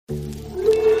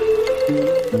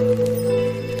All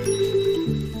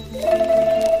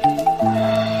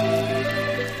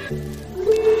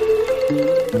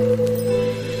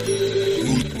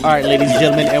right, ladies and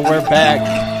gentlemen, and we're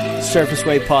back. Surface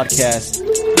Wave Podcast.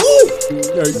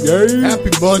 Woo! Happy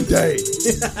Monday.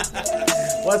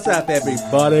 What's up,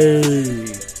 everybody?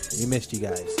 We missed you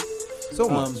guys So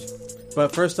much.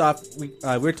 But first off,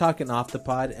 we're talking off the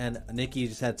pod, and Nikki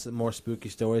just had some more spooky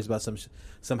stories about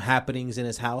some happenings in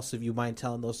his house. If you mind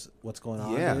telling those what's going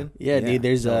on, Yeah. dude? Yeah, dude.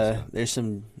 There's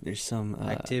some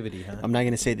Activity, huh? I'm not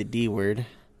gonna say the D word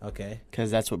Okay. because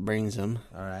that's what brings them.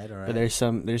 All right. But there's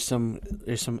some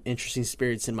interesting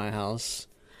spirits in my house.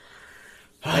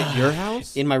 At your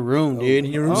house? In my room, dude.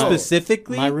 In your room Oh.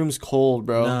 specifically? My room's cold,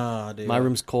 bro. No, dude. My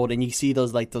room's cold, and you see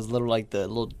those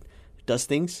little dust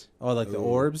things. Oh, like the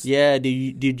orbs? Yeah,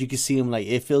 dude. You can see them. Like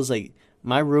it feels like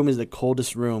my room is the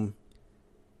coldest room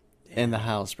in the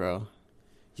house, bro.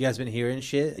 You guys been hearing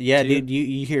shit? Yeah, too? dude.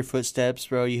 You hear footsteps,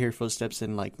 bro. You hear footsteps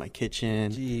in like my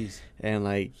kitchen, Jeez. and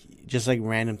like just like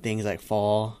random things like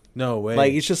fall. No way.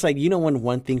 Like it's just like when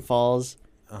one thing falls,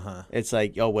 Uh-huh. it's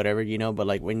like whatever, but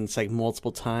like when it's like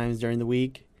multiple times during the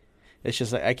week, it's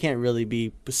just like I can't really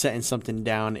be setting something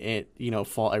down and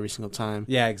fall every single time.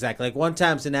 Yeah, exactly. Like one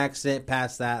time's an accident,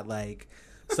 past that, like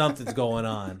something's going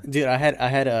on. Dude, I had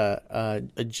a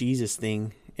Jesus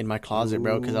thing in my closet,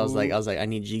 bro, because I was like I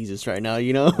need Jesus right now,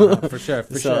 For sure,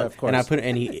 of course. And I put it,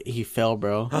 and he fell,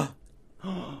 bro.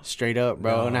 Straight up,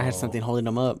 bro. And I had something holding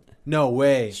him up. No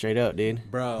way. Straight up, dude.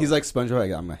 Bro. He's like SpongeBob.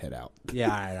 I'm gonna head out. Yeah,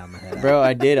 all right, I'm ahead. Bro,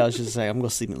 I did. I was just like, I'm gonna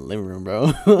sleep in the living room,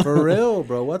 bro. For real,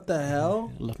 bro. What the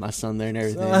hell? Left my son there and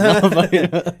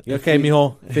everything. You okay,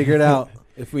 mijo? Figure it out.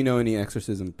 If we know any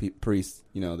exorcism priests,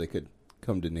 they could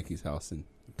come to Nikki's house and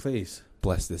Please.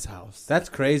 bless this house. That's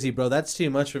crazy, bro. That's too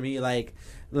much for me. Like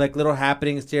little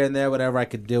happenings here and there, whatever I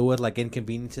could deal with, like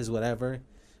inconveniences, whatever.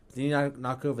 Then you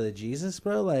knock over the Jesus,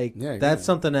 bro? Like, Yeah, that's yeah.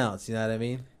 something else. You know what I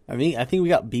mean? I think we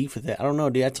got beef with it. I don't know,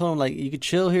 dude. I told him like you could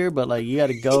chill here, but like you got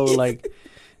to go, like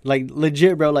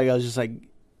legit, bro. Like I was just like,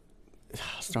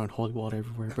 I was throwing holy water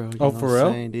everywhere, bro. You know For what I'm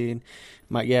real? saying, dude?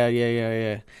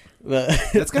 Yeah. But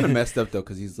That's kind of messed up though,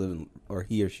 because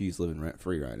he or she's living rent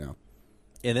free right now.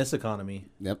 In this economy.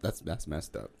 Yep, that's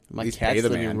messed up. my At least cat's pay the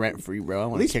living man. rent free, bro. I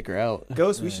want to least- kick her out.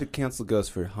 Ghosts, we Yeah. should cancel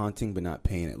ghosts for haunting, but not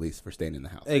paying at least for staying in the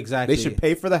house. Exactly. They should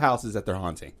pay for the houses that they're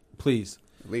haunting. Please.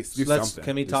 At least do Let's. something.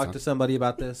 Can we Do talk something. to somebody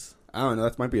about this? I don't know.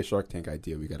 That might be a Shark Tank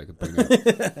idea we gotta bring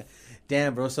up.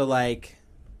 Damn, bro. So, like,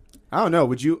 I don't know.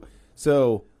 Would you?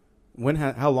 So,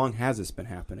 how long has this been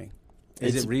happening? is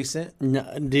It's- it recent? No,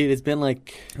 dude, it's been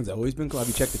like, Has it always been cool? Have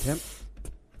you checked the temp?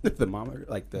 The thermometer,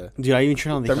 dude, I even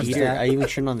turned on the Thermostat. heater. I even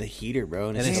turned on the heater, bro,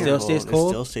 And it still still stays cold?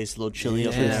 It still stays a little chilly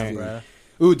up in Yeah, there.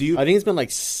 bro. Ooh, do you? I think it's been like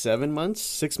 7 months,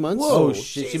 6 months. Whoa. Oh,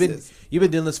 shit. Jesus. You've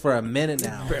been doing this for a minute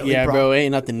now. Barely Yeah, brought- bro, it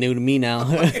ain't nothing new to me now.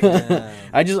 Damn.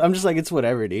 I'm just like, it's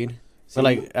whatever, dude. But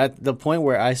like at the point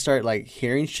where I start like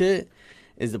hearing shit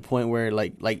is the point where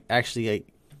like actually like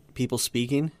people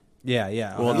speaking,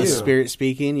 Yeah. well, the yeah. spirit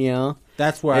speaking,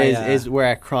 That's where is where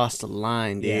I cross the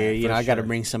line, dude. Yeah, for I got to sure.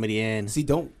 bring somebody in. See,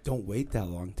 don't wait that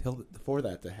long for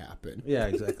that to happen. Yeah,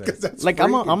 exactly. 'Cause that's Like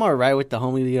freaking- I'm alright with the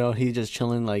homie, he's just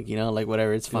chilling, like like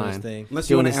whatever, it's Doing his fine, thing. Unless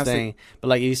you doing want to his ask, thing. But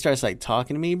like if he starts like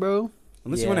talking to me, bro,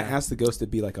 unless you want to Yeah. ask the ghost to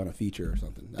be like on a feature or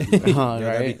something. That'd be nice.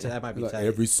 right? That might be Like, tight.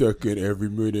 every second, every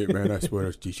minute, man. I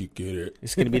swear you should get it.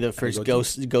 It's gonna be the first Go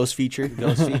ghost feature.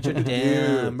 Ghost feature.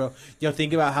 Damn, bro. Yo,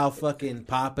 think about how fucking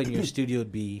poppin' your studio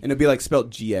would be. And it'd be like spelled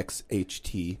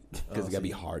GXHT because Oh, it gotta be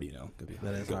see. hard, Gotta be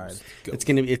That is hard.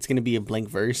 It's gonna be a blank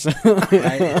verse.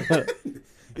 Right?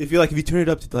 If you turn it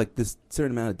up to like this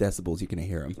certain amount of decibels, you can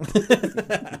hear him.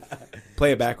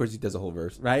 Play it backwards, he does a whole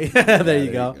verse. Right? there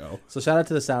you go. So shout out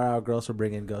to the Sour Hour Girls for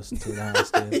bringing ghosts into the house,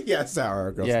 dude. Yeah,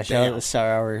 sour girls. Yeah, shout out Damn. to Sour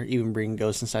Hour, even bringing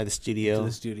ghosts inside the To studio.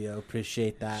 the studio.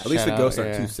 Appreciate that. At least Shout the ghosts out,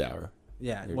 aren't yeah. too sour.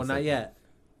 Yeah. You're Well, just not like- yet.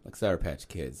 Like Sour Patch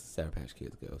Kids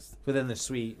ghosts. But then they're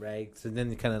sweet, right? So then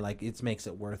you kind of like, it makes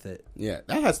it worth it. Yeah,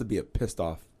 that has to be a pissed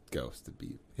off ghost to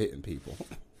be hitting people.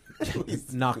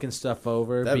 Knocking stuff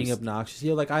over, That being was- obnoxious.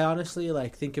 Like, I honestly,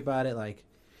 like, think about it, like,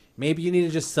 maybe you need to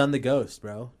just sun the ghost,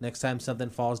 bro. Next time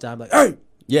something falls down, like, hey,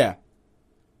 Yeah,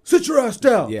 sit your ass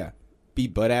down. yeah. Be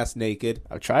butt ass naked.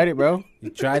 I've tried it, bro.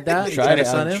 You tried that? Tried it.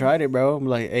 Sun I've him? tried it, bro. I'm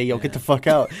like, hey, yo, get the fuck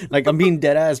out. Like, I'm being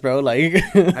dead ass, bro. Like,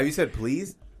 Have you said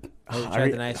please? Oh, you I tried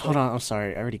already- the nice hold one? on, I'm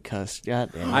sorry. I already cussed. God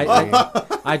damn.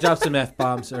 I dropped some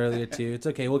F-bombs earlier, too. It's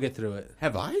okay. We'll get through it.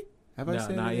 Have I? Have I No,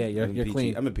 said not anything? yet. I'm You're PG.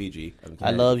 clean. I'm a PG.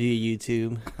 I love you,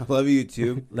 YouTube. I love you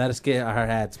too. Let us get our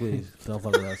hats, please. Don't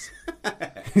fuck with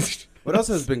us. What else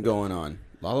has been going on?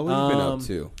 Lala, what have you been up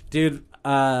to? Dude,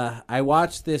 I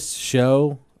watched this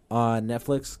show on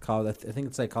Netflix called, I think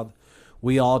it's like called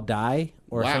We All Die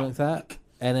or Wow. something like that,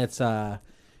 and it's a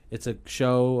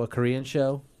show, a Korean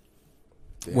show,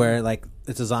 Damn. where like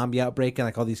it's a zombie outbreak and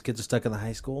like all these kids are stuck in the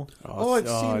high school. Oh, I've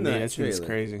seen dude, that It's trailer.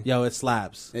 crazy. Yo, it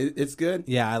slaps. It's good.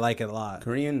 Yeah, I like it a lot.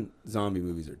 Korean zombie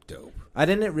movies are dope, I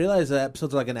didn't realize the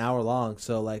episodes are like an hour long,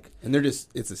 so like and it's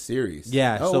a series.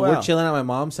 yeah. Oh, So wow. we're chilling at my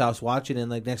mom's house watching, it,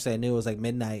 and like next thing I knew it was like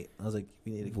midnight. I was like,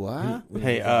 we need to. What?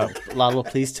 Hey, Lalo,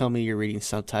 please tell me you're reading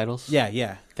subtitles.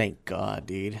 Yeah. Thank God,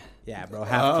 dude. Yeah, bro.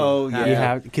 Have Oh, to. yeah. You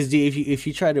have because if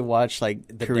you try to watch like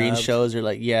The Korean dubbed. shows or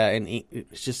like and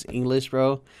it's just English,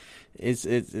 bro.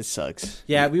 It sucks.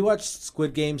 Yeah, we watched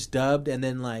Squid Games dubbed, and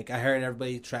then like I heard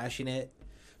everybody trashing it,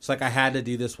 so like I had to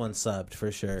do this one subbed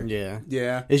for sure. Yeah.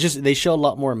 Yeah, It's just they show a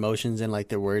lot more emotions in like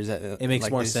their words. That It makes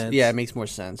like, more this- sense. Yeah, it makes more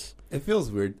sense. it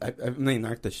feels weird. I mean,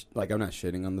 not I'm not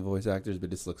shitting on the voice actors, but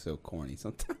it just looks so corny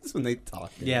sometimes when they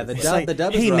talk. Yeah, the It's dub. like, The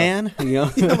dub. hey is rough. man, you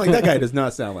know. I'm like, that guy does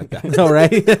not sound like that. No,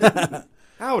 right?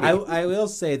 Howdy. I will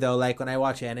say though, like when I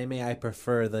watch anime, I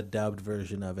prefer the dubbed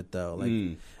version of it though. Like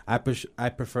Mm. I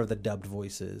prefer the dubbed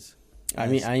voices. I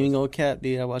mean, I ain't even gonna cap,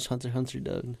 dude. I watched Hunter x Hunter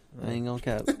dubbed. I ain't gonna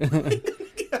cap.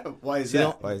 Why is See, that?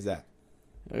 don't- Why is that?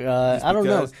 I don't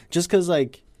know. because- Just because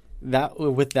like that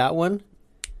with that one,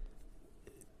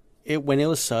 when it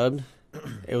was subbed,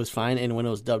 it was fine, and when it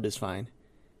was dubbed, it's fine.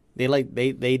 They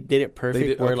did it perfect,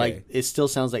 did- where okay. like it still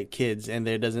sounds like kids, and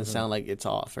it doesn't sound like it's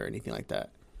off or anything like that.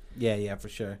 Yeah, for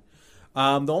sure. The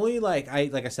only like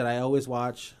I said, I always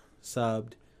watch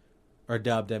subbed or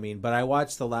dubbed. I mean, but I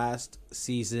watched the last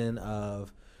season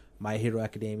of My Hero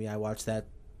Academia. I watched that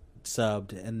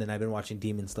subbed, and then I've been watching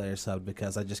Demon Slayer subbed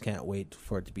because I just can't wait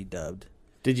for it to be dubbed.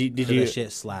 Did you? The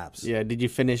shit slaps. Yeah. Did you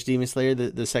finish Demon Slayer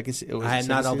the second? I am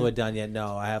not all the way done yet.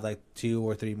 No, I have like 2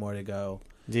 or 3 more to go.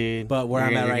 Dude. But where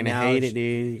I'm at right now, you're gonna hate is- it,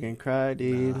 dude. You're gonna cry,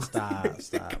 dude. Nah,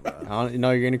 stop, bro. I don't,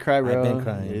 no, you're gonna cry, bro. I've been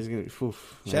crying. It's gonna,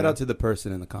 oof, Shout out to the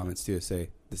person in the comments too. Say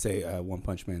One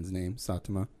Punch Man's name,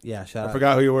 Satama. Yeah, shout I out.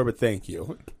 forgot who you were, but thank you. It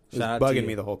was Shout out to bugging you.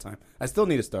 me the whole time. I still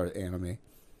need to start anime.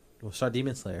 We'll start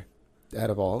Demon Slayer Out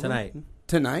of all of them? tonight.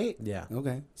 Tonight? Yeah,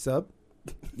 Okay. Sub?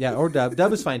 yeah, or dub.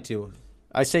 Dub is fine too.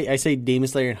 I say Demon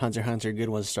Slayer and Hunter x Hunter are good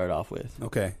ones to start off with.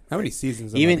 Okay. How many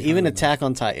seasons? Even Attack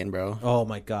on Titan, bro. Oh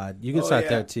my God, you can Oh, start yeah.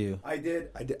 there too. I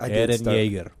did Eren start.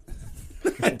 Yeager.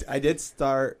 I did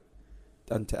start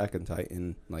Attack on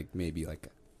Titan maybe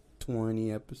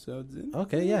 20 episodes in.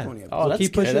 Okay, yeah. 20 episodes. Oh, that's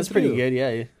keep pushing good. That's pretty through. good.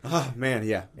 Yeah. Oh man,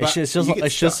 yeah. It's But just you get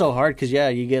it's just stuck. so hard because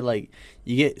you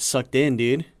get sucked in,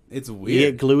 dude. It's You get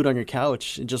weird. glued on your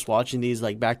couch and just watching these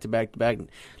back to back to back.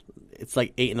 It's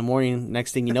like 8 a.m.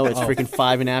 Next thing you know, it's Oh. freaking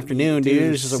 5 in the afternoon, dude.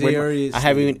 Dude, It's just like, I seriously.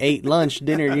 haven't even ate lunch,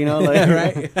 dinner. You know, like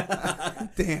right.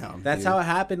 Damn. That's dude. how it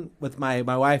happened with my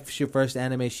wife. She first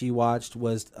anime she watched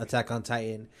was Attack on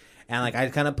Titan, and I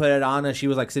kind of put it on, and she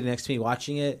was sitting next to me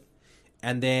watching it,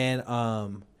 and then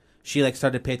she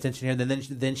started to pay attention here.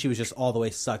 Then she was just all the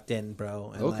way sucked in,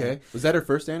 bro. And, Okay. Was that her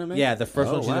first anime? Yeah, the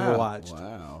first one she's ever wow. watched.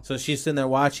 Wow. So she's sitting there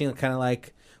watching, kind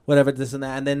of whatever this and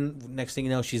that, and then next thing you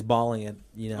know, she's bawling it.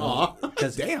 You know, Aw.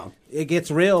 'cause Damn. it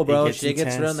gets real, bro. It gets It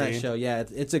gets real in that intense, show. Yeah,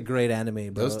 it's a great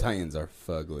anime, bro. Those Titans are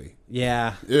fugly.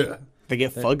 Yeah, Yeah. they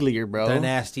get fuglier, bro. they're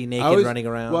nasty, naked, I always- running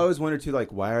around. Well, I always wondered too,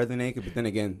 why are they naked? But then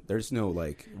again, there's no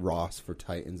Ross for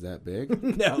Titans that big.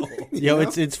 no. Yo, You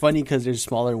know? it's funny because there's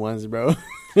smaller ones, bro.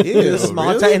 Ew, The small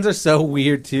really? Titans are so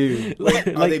weird too. Are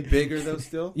Like- they bigger though?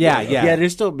 Still? Yeah, yeah. Yeah, they're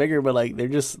still bigger, but they're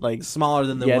just Smaller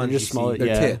than the Yeah, ones they're just you smaller. see. They're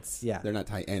Yeah. tits. Yeah. They're not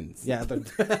Titans. Yeah, They're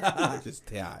just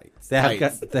tights. they have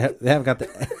Tights. got they haven't got the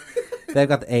they haven't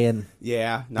got the A and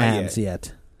Yeah, not ants yet.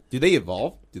 yet. Do they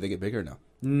evolve? Do they get bigger or no?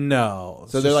 No.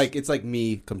 So they're it's like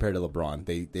me compared to LeBron.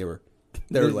 They were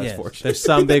less Yes, fortunate. There's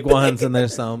some big ones and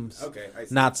there's some Okay, I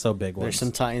see. not so big there's ones.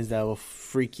 some Titans that will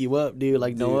freak you up, dude.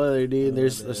 Like no Dude. other, dude.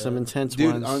 There's some intense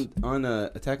Dude, ones. on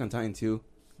Attack on Titan 2,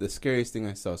 the scariest thing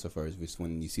I saw so far is just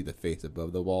when you see the face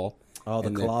above the wall. Oh, the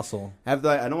and colossal. I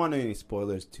don't want any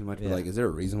spoilers too much, Yeah. but is there a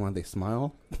reason why they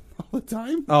smile all the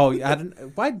time? Oh, I don't.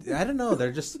 Why? I don't know.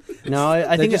 They're just. No, I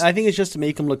They're think just- I think it's just to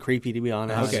make them look creepy. To be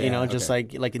honest, Okay, you know, yeah, just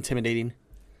okay. like intimidating.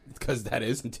 Because that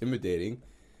is intimidating.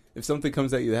 If something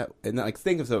comes at you and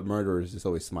think of a murderer is just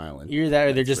always smiling. You're that,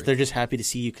 or they're That's just happy to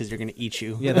see you because they're gonna eat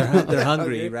you. Yeah, they're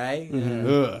hungry, right? Mhm.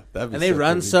 Ugh, that'd be And they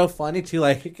run creepy. so funny too.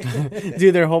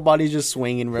 Dude, their whole body's just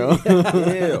swinging, bro. Ew.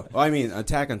 Well, I mean,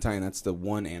 Attack on Titan. That's the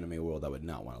one anime world I would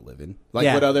not want to live in.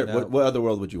 Yeah, what other no. what other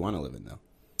world would you want to live in though?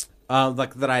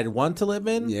 That I'd want to live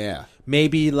in. Yeah,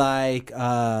 Maybe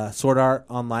Sword Art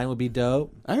Online would be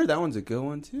dope. I heard that one's a good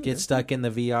one too. Get stuck in the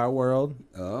VR world.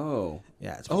 Oh,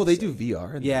 Yeah. It's Oh, pretty they sick. do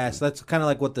VR. in Yeah, that. so that's kind of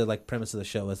like what the premise of the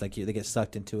show is. Like they get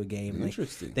sucked into a game. Like,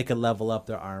 Interesting. they could level up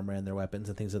their armor and their weapons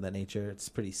and things of that nature. It's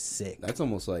pretty sick. That's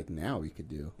almost like now we could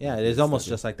do. Yeah, it is almost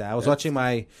just like that. I was watching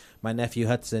my nephew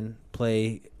Hudson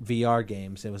play VR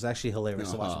games. It was actually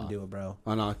hilarious to watch him do it, bro.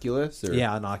 On Oculus? Or?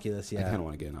 Yeah, on Oculus. I kind Yeah, of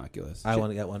want to get an Oculus. I want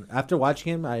to get one. After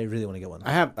watching him, I really want to get one.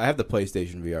 I have the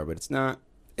PlayStation VR, but it's not.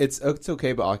 It's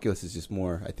okay, but Oculus is just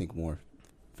more. I think more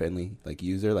friendly, like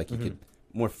user. Like you could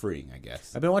more freeing, I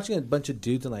guess. I've been watching a bunch of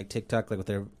dudes on like TikTok, like with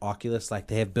their Oculus, like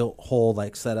they have built whole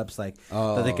like setups, like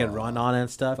that they could run on and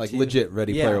stuff. Like too. legit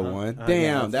Ready Yeah, Player One. yeah,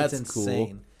 Damn, it's that's cool.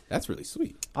 insane. That's really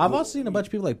sweet. I've also seen a bunch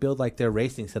of people like build like their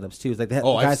racing setups too. It's like they have,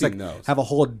 Oh, I've guys seen like those. have a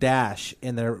whole dash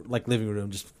in their like living room,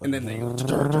 just And then they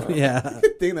yeah,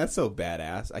 Dang, that's so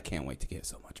badass. I can't wait to get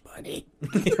so much money.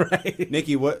 right.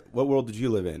 Nikki, what world did you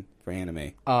live in for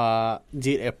anime?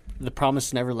 Dude, The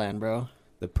Promised Neverland, bro.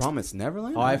 The Promised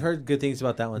Neverland? Oh, I've heard good things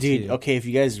about that one Dude, too. okay, if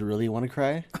you guys really want to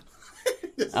cry,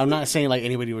 I'm not saying like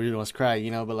anybody really wants to cry,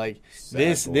 you know, but like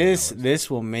this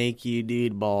will make you,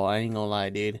 dude, ball. I ain't gonna lie,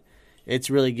 dude. It's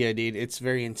really good, dude. It's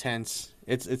very intense.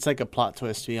 It's like a plot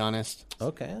twist, to be honest.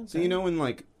 Okay. So you know when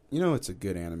like it's a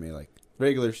good anime, like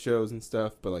regular shows and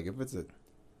stuff, but like if it's an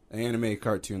anime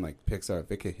cartoon like Pixar,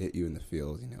 if it could hit you in the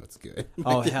feels, it's good.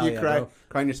 Oh, Like, hell you yeah, cry, bro.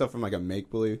 crying yourself from like a make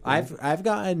believe. I've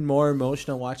gotten more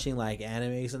emotional watching like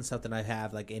animes and stuff than I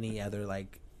have like any other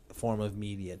like form of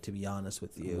media. To be honest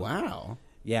with you. Wow.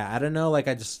 Yeah, I don't know. Like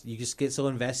you just get so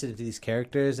invested into these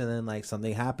characters, and then like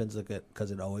something happens, because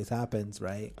it always happens,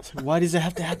 right? Why does it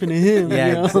have to happen to him?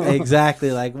 Yeah, you know?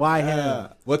 exactly. Like why him?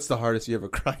 What's the hardest you ever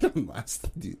cried on last?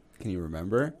 Can you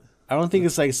remember? I don't think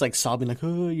it's like sobbing, like,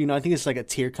 oh, I think it's like a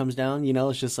tear comes down,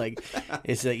 it's just like,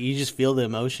 it's like you just feel the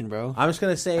emotion, bro. I'm just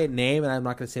gonna say a name, and I'm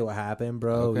not gonna say what happened,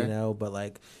 bro. Okay. But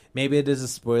like maybe it is a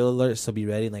spoiler alert, so be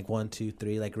ready. Like 1, 2,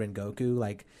 3, like Rengoku,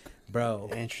 like. Bro,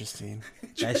 Interesting.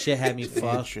 that shit had me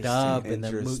fucked up in the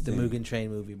Interesting. Mugen Train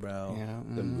movie, bro. Yeah.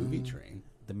 The movie train.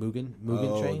 The Mugen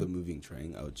Oh, Train. the moving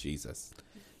train. Oh, Jesus.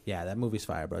 Yeah, that movie's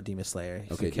fire, bro. Demon Slayer.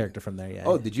 He's Okay, a character from there. Yeah.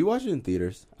 Oh, did you watch it in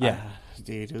theaters? yeah.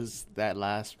 Dude, it was that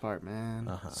last part, man.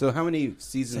 Uh-huh. So how many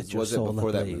seasons Set your was it soul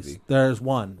before that ablaze. movie? There's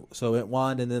one. So it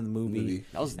won, and then the movie.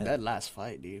 That was that last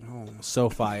fight, dude. Oh. So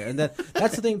fire, and then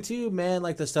that's the thing too, man.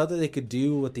 Like the stuff that they could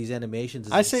do with these animations.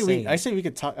 Is I say insane. we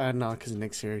could talk. No, because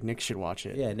Nick's here. Nick should watch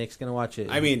it. Yeah, Nick's gonna watch it.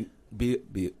 I mean,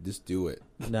 just do it.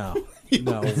 no,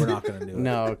 we're not gonna do it.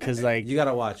 No, because like You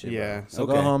gotta watch it. Yeah. Bro. So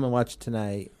Okay. go home and watch it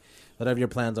tonight. Whatever your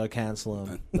plans are, cancel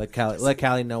them. Let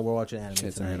Callie know we're watching anime It's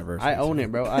our tonight. anniversary. I own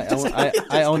it, bro.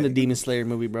 I own the Demon Slayer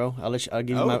movie, bro. I'll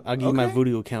give you my okay.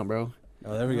 Voodoo account, bro.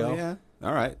 Oh, there we go. Oh, yeah.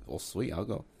 All right. Well, sweet. I'll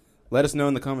go. Let us know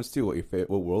in the comments too what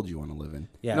world you want to live in.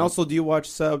 Yeah. And also, do you watch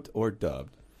subbed or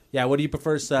dubbed? Yeah, what do you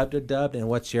prefer, subbed or dubbed? And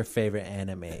what's your favorite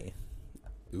anime?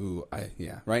 Ooh,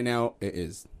 yeah. Right now it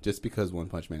is just because One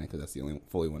Punch Man, because that's the only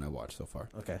fully one I watched so far.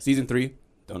 Okay. Season 3,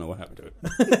 don't know what happened to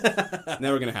it.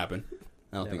 Never gonna happen.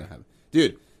 I don't think it'll happen,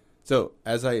 dude. So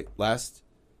this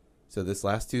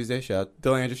last Tuesday, shout out to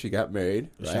Delandra, she got married.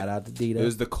 Right? Shout out to Dita. It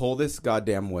was the coldest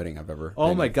goddamn wedding I've ever. Oh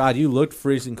been my in. god, you looked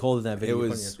freezing cold in that video.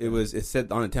 It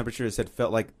said on a temperature, it said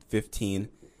felt like 15,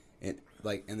 and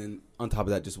then on top of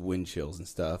that, just wind chills and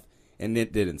stuff. And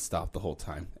it didn't stop the whole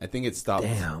time. I think it stopped.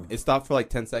 Damn. It stopped for like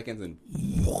 10 seconds and.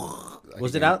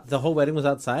 Was it out? The whole wedding was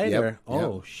outside? Yep, Or? yep,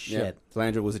 Oh, shit. Yep.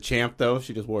 Delandra was a champ though.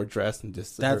 She just wore a dress and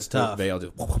just That's her tough. veil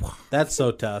just. That's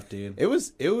so tough, dude. It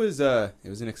was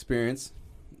an experience.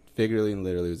 Figuratively and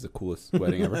literally, it was the coolest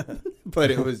wedding ever.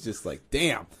 But it was just like,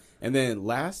 damn. And then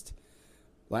last,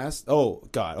 oh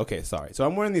god, okay, sorry. So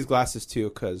I'm wearing these glasses too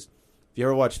because if you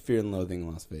ever watch Fear and Loathing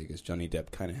in Las Vegas, Johnny Depp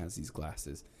kind of has these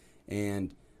glasses,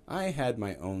 and I had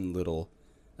my own little,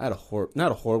 not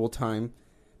a horrible time,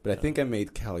 but I think I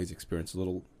made Callie's experience a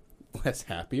little less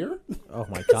happier. Oh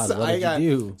my god, So what did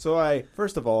you do? So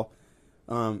first of all,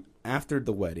 after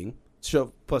the wedding,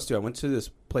 plus two, I went to this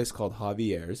place called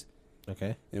Javier's.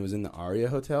 Okay. And it was in the Aria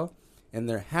Hotel, and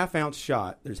their half-ounce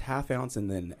shot, there's half ounce and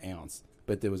then an ounce,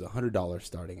 but there was $100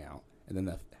 starting out, and then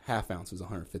the half ounce was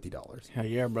 $150. Hell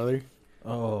yeah, brother.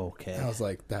 Oh, okay. I was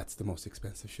like, that's the most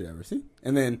expensive shit I've ever seen.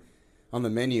 And then on the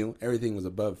menu, everything was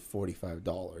above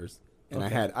 $45, and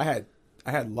Okay. I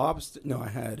had lobster. No, I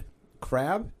had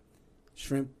crab,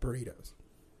 shrimp burritos.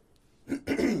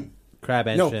 Crab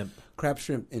and shrimp. Crab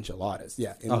shrimp enchiladas.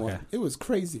 Yeah, in Okay. one. It was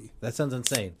crazy. That sounds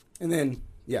insane. And then,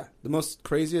 yeah, the most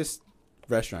craziest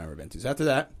restaurant I've ever been to. So after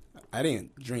that, I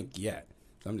didn't drink yet.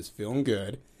 So I'm just feeling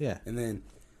good. Yeah. And then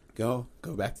go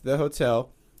back to the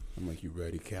hotel. I'm like, you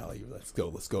ready, Callie? Let's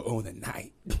go own the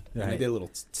night. And I Right. did a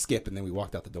little skip, and then we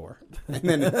walked out the door. And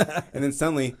then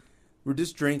suddenly, we're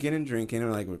just drinking and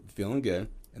we're like, we're feeling good.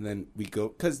 And then we go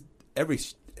because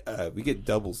we get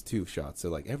doubles too shots. So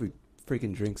like every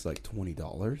freaking drink's like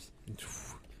 $20.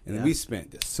 And then we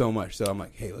spent so much. So I'm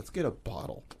like, hey, let's get a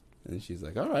bottle. And she's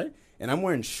like, all right. And I'm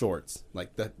wearing shorts,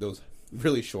 like those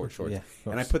really short shorts.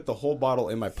 Yeah, and I put the whole bottle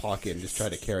in my pocket and just try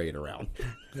to carry it around.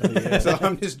 So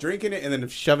I'm just drinking it and then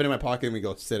shove it in my pocket and we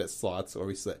go sit at slots or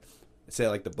we sit at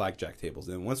like the blackjack tables.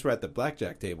 And once we're at the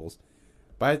blackjack tables,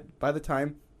 by the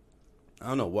time, I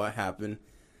don't know what happened,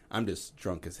 I'm just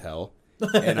drunk as hell.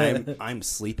 And I'm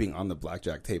sleeping on the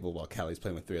blackjack table while Callie's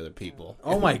playing with 3 other people.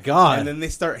 Oh my God. And then they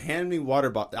start handing me water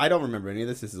bottles. I don't remember any of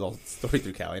this. This is all story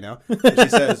through Callie now. And she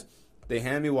says, they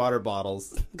hand me water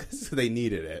bottles because they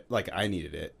needed it. Like I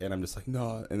needed it. And I'm just like,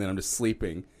 no. And then I'm just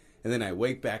sleeping. And then I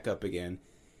wake back up again.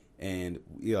 And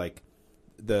like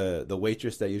the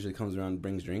waitress that usually comes around and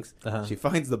brings drinks, she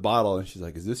finds the bottle and she's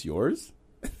like, is this yours?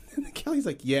 And then Callie's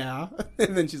like, yeah.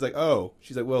 And then she's like, oh.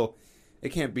 She's like, well, it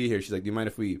can't be here. She's like, do you mind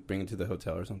if we bring it to the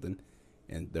hotel or something?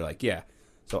 And they're like, yeah.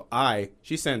 So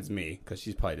she sends me because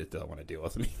she's probably just doesn't want to deal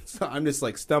with me. So I'm just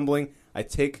like stumbling. I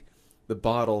take the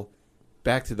bottle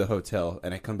back to the hotel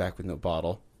and I come back with no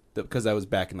bottle because I was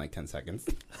back in like 10 seconds.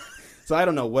 So I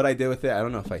don't know what I did with it. I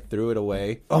don't know if I threw it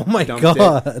away. Oh my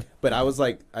God. But I was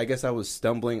like, I guess I was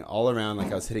stumbling all around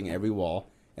like I was hitting every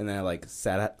wall. And then I like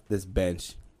sat at this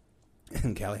bench.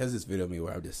 And Callie has this video of me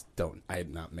where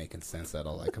I'm not making sense at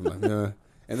all. Like I'm like,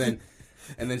 and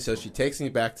then so she takes me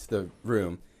back to the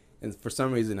room, and for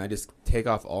some reason I just take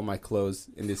off all my clothes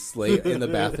and just lay in the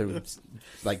bathroom,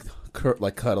 like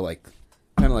cuddle, like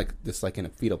kind of like just like in a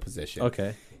fetal position.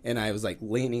 Okay. And I was like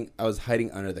I was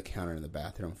hiding under the counter in the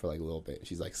bathroom for like a little bit.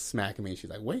 She's like smacking me. She's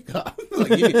like, wake up.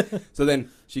 So then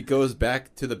she goes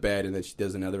back to the bed and then she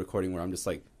does another recording where I'm just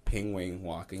like ping-wing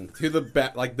walking to the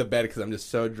bed because I'm just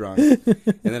so drunk.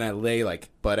 And then I lay like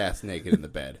butt ass naked in the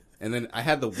bed. And then I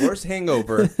had the worst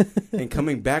hangover, and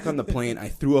coming back on the plane, I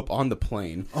threw up on the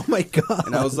plane. Oh my God.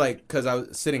 And I was like, because I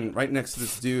was sitting right next to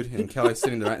this dude, and Kelly's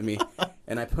sitting right at me,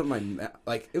 and I put my, knew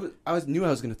I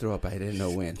was going to throw up, I didn't know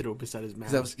when. Threw up beside his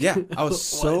mouth. I was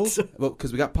so,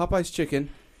 because we got Popeye's chicken,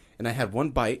 and I had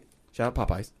one bite. Shout out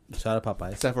Popeyes.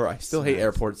 Except for I still hate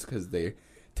airports because they're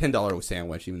 $10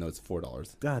 sandwich, even though it's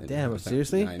 $4. God damn,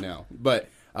 seriously? I know. But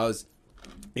I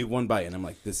ate one bite, and I'm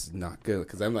like, this is not good.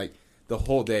 Because I'm like, the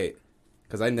whole day,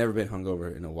 because I've never been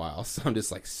hungover in a while. So I'm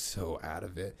just like so out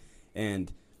of it.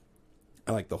 And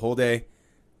I like the whole day,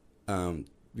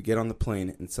 we get on the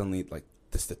plane, and suddenly, like,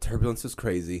 the turbulence is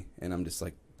crazy. And I'm just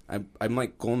like, I'm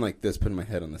like going like this, putting my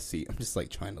head on the seat. I'm just like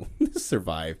trying to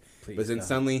survive. Please, but then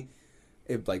suddenly,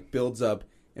 it like builds up.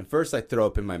 And first I throw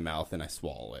up in my mouth and I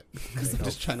swallow it because I'm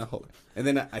just trying to hold it. And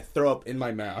then I throw up in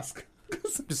my mask.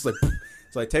 I'm just like,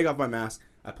 so I take off my mask.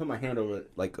 I put my hand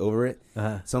over it.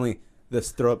 Suddenly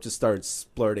this throw up just started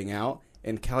splurting out.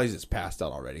 And Callie's just passed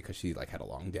out already because she like had a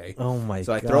long day. Oh my God.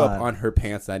 So I throw up on her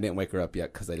pants and I didn't wake her up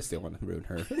yet because I just didn't want to ruin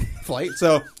her flight.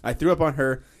 So I threw up on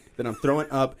her. Then I'm throwing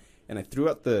up. And I threw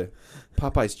out the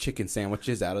Popeye's chicken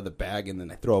sandwiches out of the bag. And then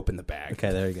I throw up in the bag.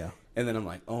 Okay, there you go. And then I'm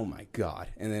like, oh my God.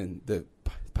 And then the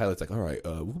pilot's like, all right,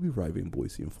 we'll be arriving in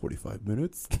Boise in 45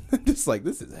 minutes. I'm just like,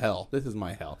 this is hell. This is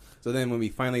my hell. So then when we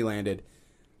finally landed,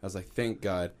 I was like, thank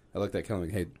God. I looked at Kelly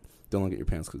like, hey, don't look at your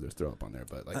pants because there's throw up on there.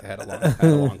 But like, I had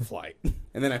a long flight.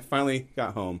 And then I finally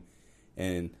got home,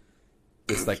 and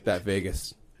just like that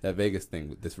Vegas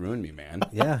thing, this ruined me, man.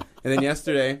 Yeah. And then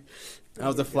yesterday, I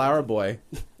was a flower boy,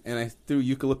 and I threw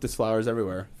eucalyptus flowers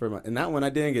everywhere. And that one, I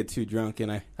didn't get too drunk,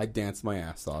 and I danced my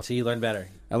ass off. So you learned better.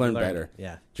 I learned better.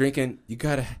 Yeah. Drinking, you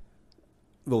gotta.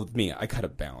 Well, with me, I gotta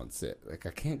balance it. Like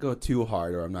I can't go too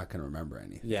hard, or I'm not gonna remember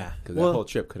anything. Yeah. Because that whole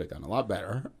trip could have gone a lot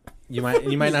better. You might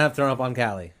not have thrown up on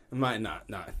Callie. Might not.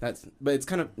 But it's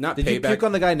kind of not Did payback. Did you puke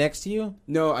on the guy next to you?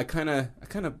 No, I kind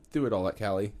of threw it all at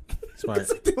Callie. Smart.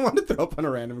 I didn't want to throw up on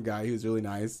a random guy who was really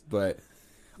nice, but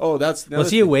was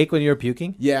he awake when you were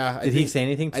puking? Yeah. Did he say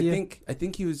anything to you? I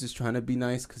think he was just trying to be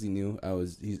nice because he knew I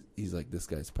was. He's like, this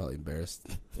guy's probably embarrassed.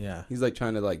 Yeah. He's like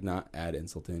trying to like not add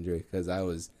insult to injury because I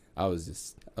was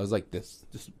like this,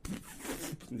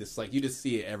 just like you just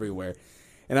see it everywhere.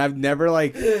 And I've never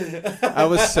like, I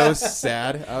was so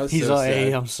sad. He's so like, sad.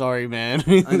 hey, I'm sorry, man.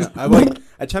 I know.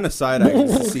 I trying to side eye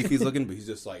to see if he's looking, but he's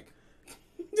just like,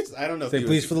 I don't know. Say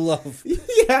please for the love.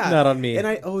 Yeah, not on me. And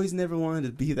I always never wanted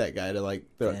to be that guy to like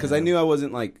throw because I knew I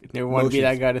wasn't like never wanted to be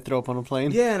that guy to throw up on a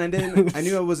plane. Yeah, and I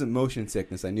knew I wasn't motion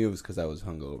sickness. I knew it was because I was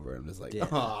hungover. I'm just like,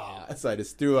 so I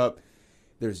just threw up.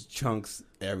 There's chunks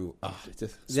everywhere.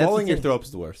 Just swallowing your throat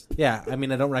is the worst. Yeah, I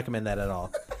mean, I don't recommend that at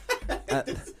all.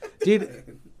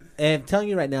 Dude, And I'm telling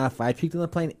you right now, if I puked on the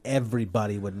plane,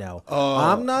 everybody would know. Oh.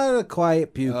 I'm not a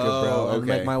quiet puker, Oh, bro. And,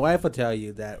 okay. like, my wife will tell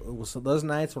you that. So those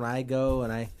nights when I go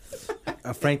and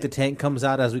Frank the Tank comes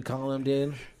out, as we call him,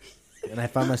 dude, and I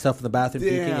find myself in the bathroom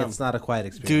puking, Damn. it's not a quiet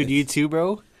experience. Dude, you too,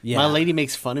 bro. Yeah. My lady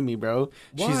makes fun of me, bro.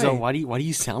 She's Why? like, why do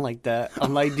you sound like that?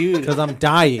 I'm like, dude, Because I'm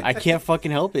dying. I can't fucking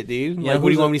help it, dude. Yeah, Like, what do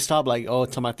who's you want a- me to stop? Like, oh,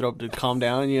 tell my throat to calm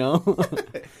down, you know?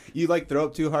 You like throw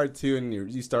up too hard too, and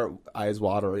you start eyes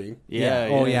watering, yeah.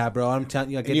 Oh, yeah, bro. I'm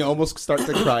telling you. I and you almost start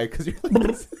to cry because you're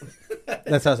like,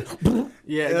 that's how.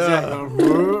 Yeah,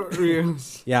 exactly.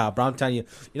 Yeah, bro. I'm telling you.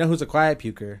 You know who's a quiet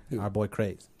puker? Our boy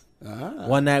Craze. ah.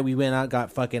 One night we went out,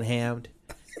 got fucking hammed.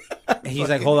 He's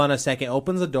like, hold on a second,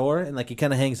 opens the door, and like he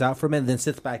kind of hangs out for a minute, then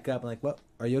sits back up. I'm like, what?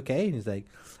 Are you okay? And he's like,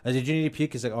 did you need to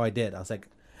puke? He's like, oh, I did. I was like,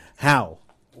 how?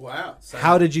 Wow. So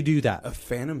How did you do that? a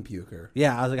phantom puker?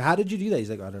 Yeah, I was like, how did you do that? He's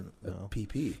like, I don't know.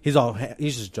 PP.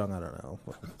 He's just drunk. I don't know.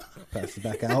 Pass it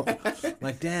back out. I'm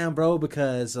like, damn, bro,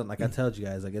 because like I told you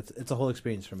guys, like it's a whole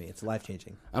experience for me. It's life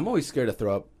changing. I'm always scared to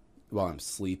throw up while I'm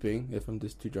sleeping. If I'm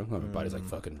just too drunk, my body's like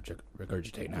fucking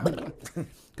regurgitate now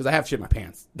because I have shit in my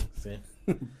pants. See?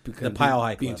 Because The Pile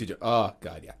High being Club. too drunk. Oh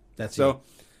god, yeah. That's So,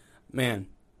 man,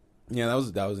 yeah, that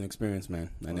was an experience, man.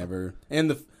 I never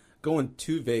going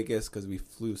to Vegas because we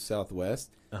flew Southwest.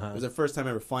 Uh-huh. It was the first time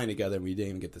ever flying together, and we didn't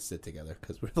even get to sit together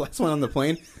because we're the last one on the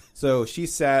plane. So she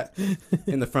sat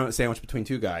in the front sandwich between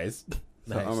two guys.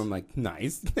 So Nice. I'm like,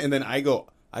 nice. And then I go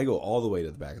all the way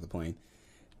to the back of the plane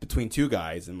between two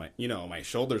guys, and my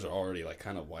shoulders are already like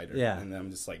kind of wider. Yeah. And I'm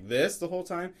just like this the whole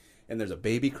time, and there's a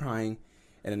baby crying,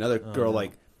 and another girl no.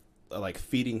 like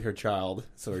feeding her child,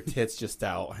 so her tits just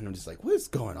out, and I'm just like, what is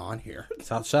going on here?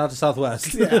 Shout out to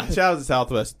Southwest. Yeah, shout out to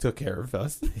Southwest, took care of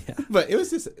us. Yeah. But it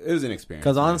was an experience.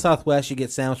 Because on man. Southwest, you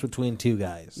get sandwiched between two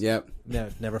guys. Yep. No,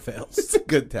 never fails. It's a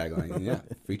good tagline. Yeah.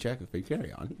 Free check and free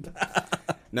carry on.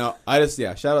 No,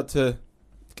 shout out to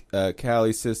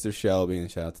Callie's sister Shelby,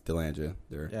 and shout out to Delandra.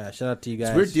 Yeah, shout out to you guys.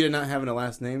 It's weird Dita not having a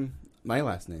last name. My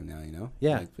last name now, you know?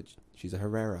 Yeah. But she's a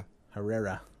Herrera.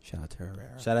 Herrera. Shout out to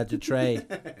Herrera. Shout out to Trey.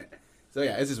 So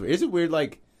yeah, it's just weird. Is it weird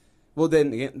like well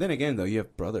then again though, you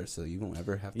have brothers, so you won't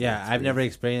ever have to Yeah, I've experience, never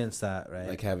experienced that, right?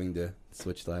 like having to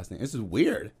switch the last name. This is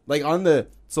weird. Like on the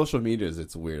social medias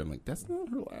it's weird. I'm like, that's not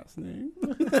her last name.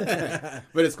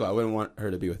 But it's cool. I wouldn't want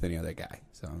her to be with any other guy.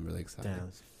 So I'm really excited.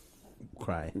 Damn.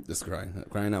 Cry. Just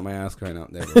crying out my ass, crying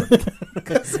out there.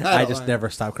 I just never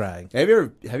stop crying. Have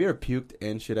you ever puked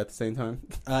and shit at the same time?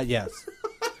 Yes.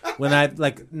 When I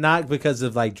not because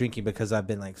of like drinking, because I've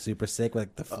been like super sick,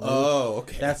 like the flu. Oh,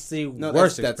 okay. That's the No,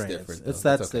 worst that's experience. different. It's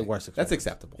though. that's okay. the worst experience. That's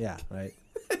acceptable. Yeah, right.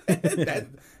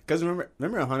 Because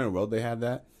remember on Haunted World they had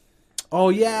that. Oh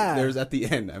yeah. There's at the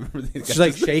end. I remember these She's guys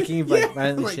like just- shaking, like Yeah,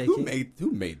 violently like, shaking.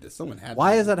 who made this? Someone had.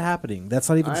 Why to. is that happening? That's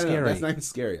not even I don't know. scary. That's not even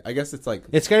scary. I guess it's like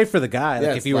It's scary for the guy, like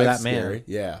yeah, if it's you were that life's man. Scary.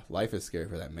 Yeah, life is scary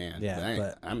for that man.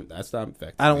 Yeah, but that's not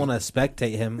affecting. I don't me. want to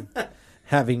spectate him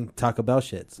having Taco Bell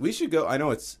shits. We should go. I know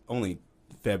it's only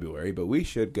February, but we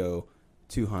should go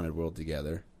to Haunted World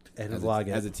together And as vlog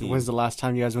as a it. team. When's the last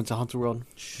time you guys went to Haunted World?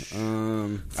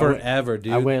 Forever,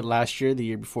 dude. I went last year, the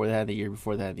year before that, the year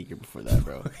before that, the year before that,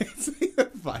 bro.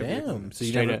 5 years. Damn. So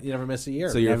Straight up. you never miss a year.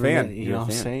 So you're a Never fan. been- You're You know a what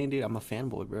I'm fan. saying, dude? I'm a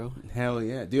fanboy, bro. Hell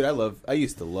yeah, dude! I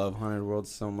used to love Haunted World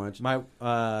so much. My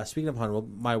speaking of Haunted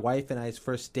World, my wife and I's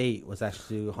first date was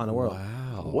actually to Haunted World.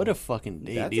 Wow, What a fucking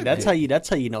date, That's dude. a That's date.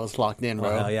 how you know it's locked in, Oh,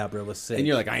 bro. hell yeah, bro, it was sick. And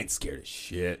you're like, I ain't scared of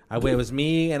shit. it was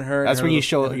me and her. That's and when her- you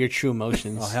show your true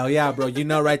emotions. Oh hell yeah, bro! You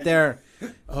know right there.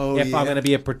 Oh, If I'm gonna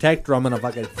be a protector, I'm gonna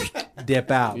fucking dip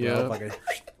out. Bro. Yeah. Fucking,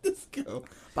 Let's go.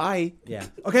 Bye. yeah.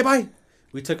 Okay, bye.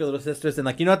 We took our little sisters, and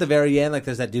like at the very end, like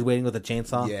there's that dude waiting with a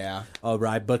chainsaw. Yeah. Oh, bro,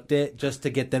 I booked it just to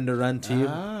get them to run too,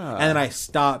 Ah. and then I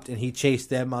stopped, and he chased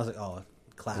them. I was like, oh,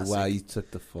 classic. Wow, you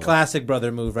took the full. Classic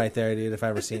brother move right there, dude. If I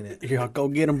ever seen it. Here, go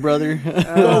get him, brother.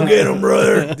 Go get him,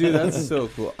 brother. Dude, that's so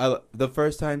cool. The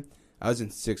first time I was in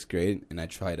 6th grade and I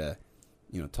tried to,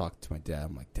 talk to my dad.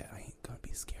 I'm like, Dad, I ain't gonna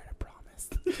be scared. I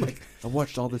promise. Like, I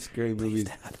watched all the scary movies.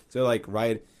 So I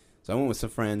went with some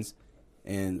friends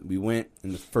and we went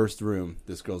in the first room.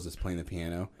 This girl's just playing the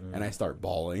piano and I start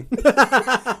bawling.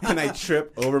 And I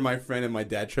trip over my friend and my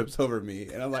dad trips over me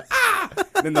and I'm like, ah!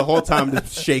 And then the whole time I'm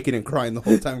just shaking and crying the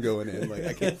whole time going in. Like,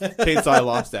 I can't. Chainsaw, I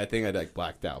lost that thing. I like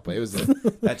blacked out, but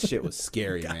that shit was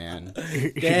scary, man.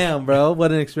 Damn, bro,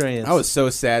 what an experience. I was so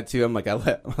sad too. I'm like, I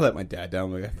let my dad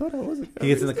down. I'm like, I thought I wasn't. He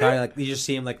gets in the car, like you just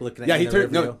see him like looking at. Yeah, you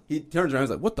in the rearview. he turns around.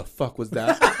 He's like, what the fuck was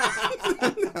that?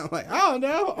 I'm like, oh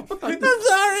no, I'm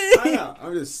sorry.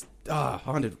 I'm just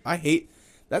haunted. I hate.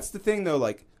 That's the thing though.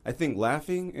 Like, I think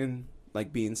laughing and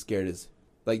like being scared is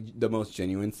like the most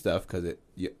genuine stuff because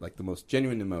like the most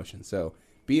genuine emotion. So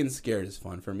being scared is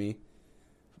fun for me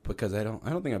because I don't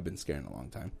think I've been scared in a long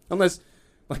time. Unless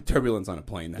like turbulence on a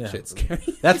plane, that shit's scary.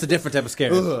 That's a different type of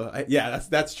scary. Yeah,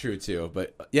 that's true too.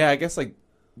 But yeah, I guess like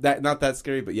that not that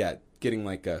scary, but yeah, getting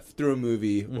like through a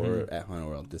movie or at Haunted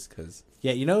World just because.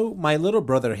 Yeah, you know, my little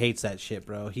brother hates that shit,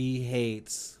 bro. He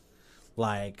hates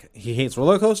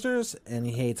roller coasters and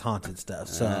he hates haunted stuff.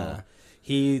 So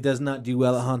he does not do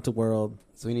well at Haunted World.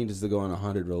 So he needs to go on a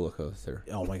haunted roller coaster.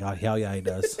 Oh my god, hell yeah, he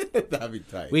does. That'd be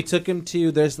tight. We took him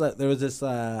to there was this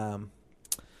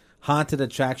haunted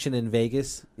attraction in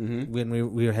Vegas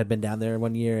when we had been down there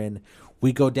one year, and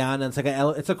we go down and it's like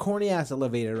it's a corny ass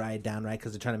elevator ride down, right?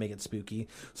 Because they're trying to make it spooky.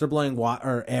 So they're blowing water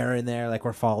or air in there like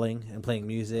we're falling and playing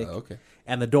music. Oh, okay.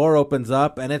 And the door opens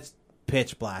up and it's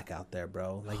pitch black out there,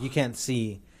 bro. Like you can't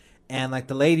see. And like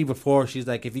the lady before, she's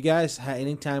like, if you guys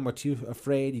any time are too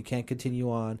afraid, you can't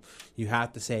continue on. You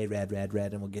have to say red, red,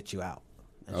 red, and we'll get you out.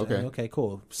 And she's Okay. like, okay,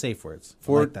 cool. Safe words. I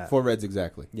Four like that. reds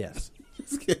exactly. Yes.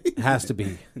 It has to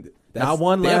be. Not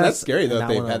one Damn, less. that's scary though. If not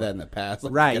they've one had over. that in the past.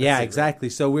 Like, Right, gotta yeah, say red. exactly.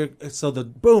 So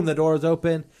the doors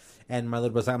open, and my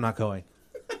little brother's like, I'm not going.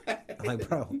 I'm like,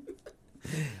 bro,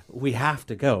 we have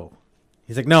to go.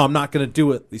 He's like, no, I'm not gonna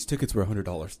do it. These tickets were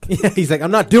 $100. Yeah, he's like,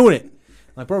 I'm not doing it. I'm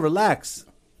like, bro, relax.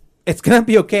 It's gonna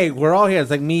be okay. We're all here.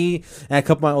 It's like me and a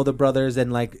couple of my older brothers,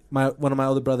 and like one of my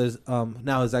older brothers,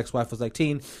 now his ex-wife was like,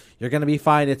 "Teen, you're gonna be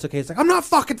fine. It's okay." It's like, I'm not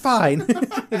fucking fine,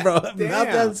 bro.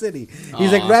 Meltdown City.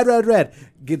 He's like, red, red, red.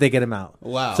 They get him out.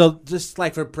 Wow. So just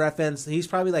like for preference, he's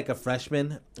probably like a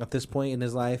freshman at this point in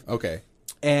his life, Okay.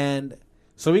 and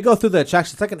so we go through the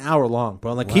attraction. It's like an hour long,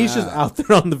 bro. Like he's just out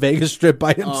there on the Vegas Strip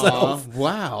by himself,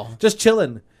 Wow. just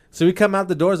chilling. So we come out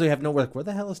the doors. We have nowhere. Like, where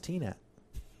the hell is Teen at?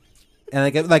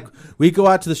 And like we go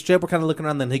out to the strip, we're kind of looking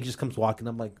around, then he just comes walking.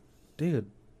 I'm like, dude,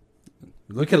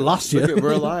 we could have lost you.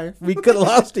 We're alive. We could have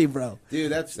lost you, bro. Dude,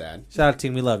 that's sad. Shout out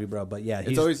Team, we love you, bro. But yeah,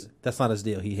 that's not his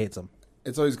deal. He hates them.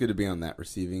 It's always good to be on that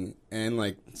receiving and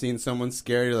like seeing someone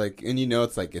scary, like, and you know,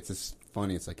 it's like, it's just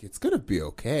funny. It's like, it's going to be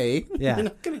okay. Yeah. You're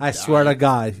not gonna I die. swear to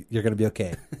God, you're going to be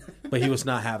okay. But he was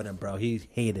not having it, bro. He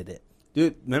hated it.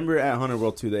 Dude, remember at Haunted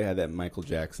World 2, they had that Michael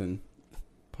Jackson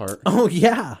part Oh,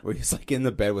 yeah. where he's like in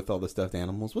the bed with all the stuffed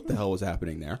animals. What the hell was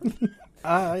happening there?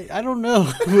 I don't know.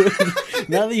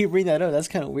 Now that you bring that up, that's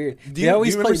kind of weird. Do you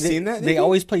remember seeing that, They Nicky?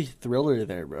 always play Thriller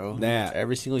there, bro. Nah.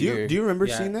 Every single Do year. you remember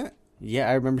Yeah. seeing that? Yeah,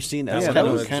 I remember seeing that. That's Yeah, kind that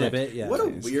of was an kinda- exhibit. Yeah. What a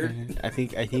it's weird. kinda-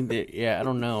 I think that. Yeah, I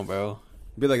don't know, bro.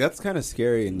 Be like, that's kind of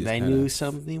scary. And just They kinda... knew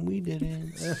something we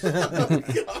didn't.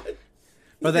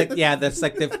 But like, yeah, that's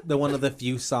like the one of the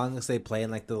few songs they play in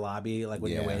like the lobby, like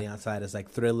when you're Yeah. waiting outside, is like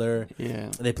Thriller.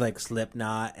 Yeah. They play like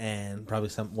Slipknot and probably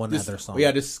one Just, other song.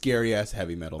 yeah, just scary ass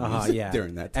heavy metal music Yeah.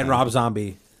 during that time. And Rob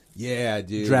Zombie, Yeah,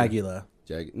 dude. Dragula.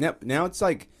 Now it's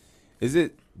like, is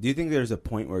it? Do you think there's a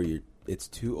point where it's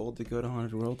too old to go to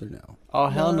Haunted World or no? Oh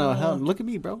hell no, hell! Look at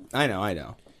me, bro. I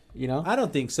know. You know. I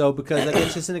don't think so because like,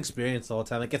 it's just an experience the whole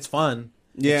time. Like it's fun.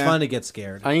 Yeah. It's fun to get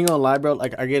scared. I ain't gonna lie, bro.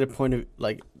 Like I get a point of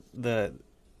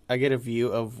I get a view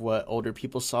of what older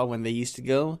people saw when they used to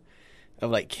go,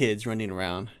 of like kids running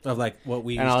around. Of like what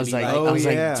we used And I to was be like, like. Oh, I was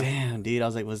yeah. like, damn, dude. I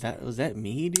was like, was that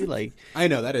me, dude? Like, I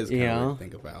know that is kind Yeah. of weird to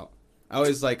think about. I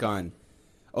was like on.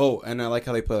 Oh, and I like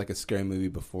how they play like a scary movie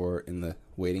before in the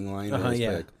waiting line. They always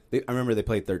Yeah. play, like, I remember they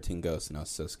played 13 Ghosts, and I was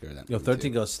so scared of that. Yo, movie,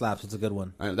 13 too. Ghosts slaps. It's a good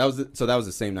one. I know, that was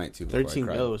the same night too. before I 13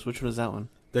 cried. Ghosts. Which one was that one?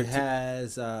 It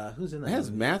has who's in It that? has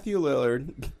movie? Matthew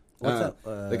Lillard. What's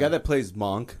that? The guy that plays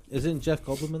Monk. Isn't Jeff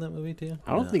Goldblum in that movie too?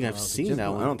 I don't think I've think seen Jeff that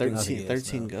Goldblum- one. I don't think 13, he is,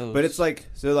 13 no. Ghosts. But it's like,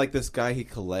 so like this guy, he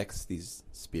collects these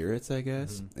spirits, I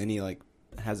guess, Mm-hmm. and he like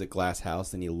has a glass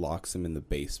house and he locks them in the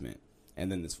basement.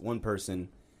 And then this one person,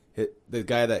 the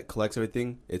guy that collects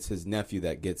everything, it's his nephew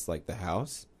that gets like the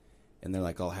house, and they're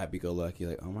like all happy go lucky,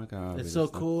 like, oh my god, It's so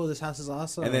cool. This house is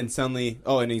awesome. And then suddenly,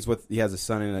 and he has a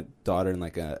son and a daughter and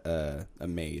like a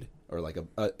maid or like a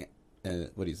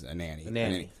nanny. A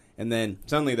nanny. And then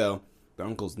suddenly though, the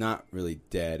uncle's not really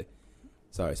dead.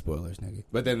 Sorry, spoilers, Nicky.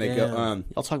 But then they go,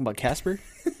 y'all talking about Casper?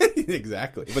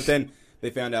 exactly. But then they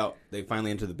found out, they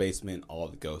finally enter the basement, all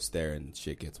the ghosts there, and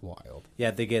shit gets wild. yeah,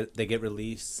 they get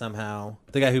released somehow.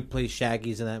 The guy who plays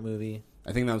Shaggy's in that movie.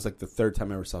 I think that was like the third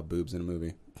time I ever saw boobs in a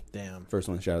movie. Damn. First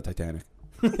one, shout out Titanic.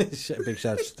 Big shout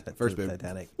out to First boob.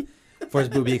 Titanic.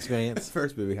 First booby experience.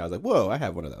 First movie, I was like, whoa, I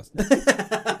have one of those.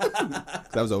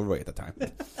 'Cause I was overweight at the time.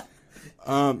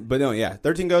 But no, yeah,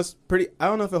 13 Ghosts, pretty. I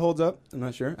don't know if it holds up. I'm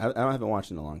not sure. I haven't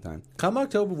watched it in a long time. Come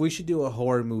October, we should do a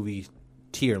horror movie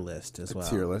tier list as well.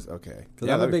 Tier list, okay. 'Cause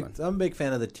I'm a big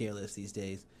fan of the tier list these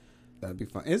days. That'd be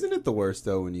fun. Isn't it the worst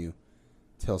though when you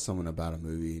tell someone about a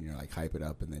movie and you're like hype it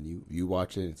up, and then you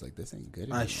watch it, and it's like this ain't good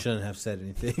anymore. I shouldn't have said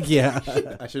anything. Yeah.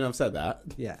 I shouldn't have said that.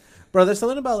 Yeah, bro. There's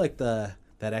something about like that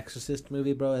Exorcist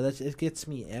movie, bro. It gets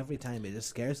me every time. It just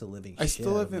scares the living I shit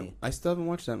still out of haven't. me. I still haven't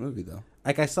watched that movie though.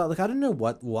 Like I saw, like I don't know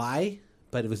why,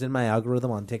 but it was in my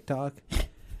algorithm on TikTok,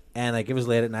 and like it was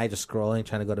late at night, just scrolling,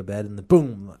 trying to go to bed, and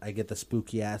boom, I get the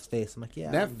spooky ass face. I'm like,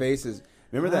 yeah, That face is.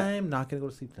 Remember that? I'm not gonna go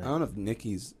to sleep I tonight. don't know if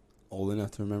Nikki's old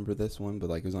enough to remember this one, but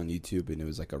like it was on YouTube, and it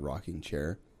was like a rocking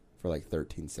chair for like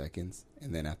 13 seconds,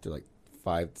 and then after like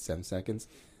 5 to 7 seconds,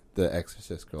 the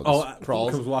Exorcist girl just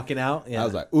crawls. comes walking out. Yeah, I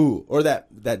was like, ooh, or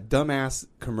that dumbass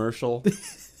commercial,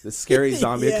 the scary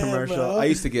zombie Yeah, commercial. bro. I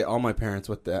used to get all my parents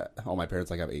with that. All my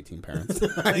parents, like I have 18 parents.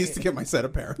 I used to get my set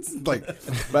of parents, like,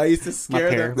 but I used to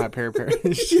scare them. my pair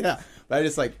parents. Yeah, but I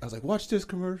was like, watch this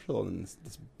commercial, and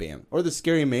this bam, or the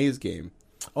Scary Maze game.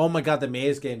 oh my god, the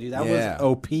maze game, dude, that Yeah. was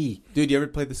OP. Dude, you ever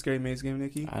played the Scary Maze game,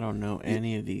 Nikki? I don't know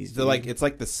any of these. So like, it's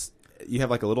like this. You have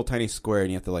like a little tiny square,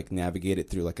 and you have to like navigate it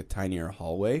through like a tinier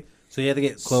hallway. So you have to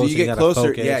get So close. you get gotta closer.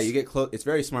 focus. Yeah, you get close. It's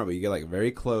very smart, but you get like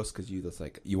very close because you just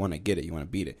like you want to get it, you want to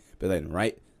beat it. But then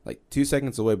right like 2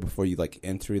 seconds away before you like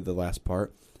enter the last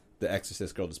part, the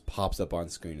Exorcist girl just pops up on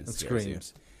screen and scares you.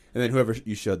 screams, And then whoever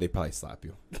you showed, they probably slap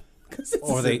you.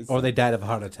 or they died of a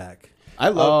heart attack. I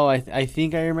love I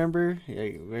think I remember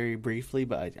very briefly,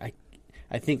 but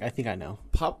I think I know.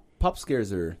 pop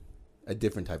scares are a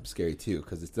different type of scary too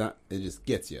because it's not. It just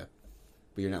gets you,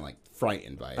 but you're not like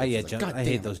frightened by it. Oh yeah, It's like, God I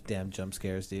hate damn. those damn jump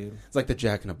scares, dude. It's like the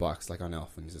Jack in a Box, like on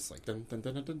Elf, and he's just like dun, dun,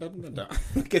 dun, dun, dun, dun, dun, dun.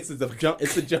 It's the jump.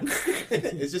 It's the jump.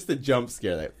 It's just the jump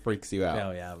scare that freaks you out.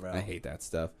 Oh yeah, bro. I hate that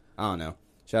stuff. I don't know.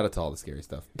 Shout out to all the scary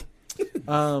stuff.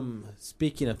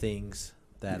 Speaking of things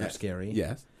that are Yes. scary,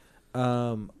 Yes.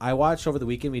 I watched over the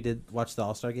weekend. We did watch the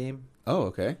All-Star game, Oh,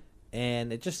 okay.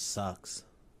 and it just sucks.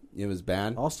 It was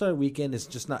bad. All-Star weekend is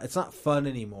just not. It's not fun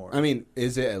anymore. I mean,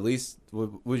 is it at least?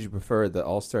 Would you prefer the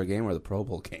All Star game or the Pro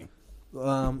Bowl game?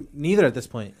 Neither at this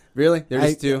point. Really? They're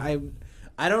just two.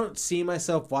 I don't see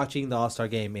myself watching the All-Star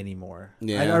game anymore.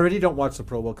 Yeah. I already don't watch the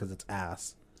Pro Bowl because it's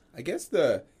ass. I guess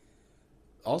the.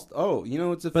 Oh, you know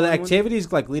what's a But the fun one?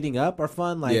 activities like leading up are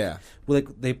fun. Like, Yeah.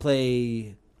 like they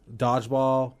play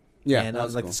dodgeball. Yeah, and that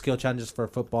was like cool. the skill challenges for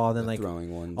football, and then The like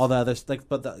throwing ones. all the others. Like,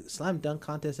 but the slam dunk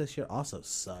contest this year also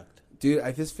sucked. Dude,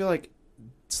 I just feel like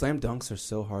slam dunks are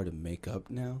so hard to make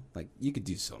up now. Like you could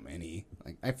do so many.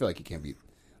 Like I feel like you can't be.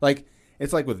 Like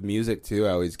it's like with music too. I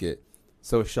always get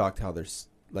so shocked how there's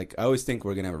like I always think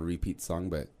we're gonna have a repeat song,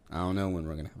 but I don't know when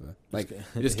we're gonna have a like. It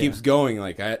just Yeah. keeps going.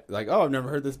 Like oh I've never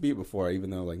heard this beat before,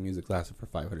 even though like music lasted for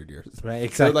 500 years. Right?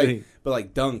 So Exactly. but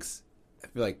like dunks, I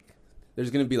feel like there's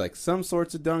gonna be like some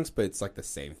sorts of dunks, but it's like the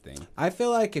same thing. I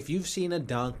feel like if you've seen a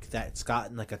dunk that's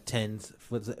gotten like a 10,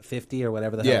 was it 50 or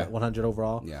whatever the Yeah. hell, 100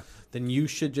 overall, Yeah. then you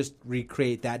should just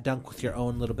recreate that dunk with your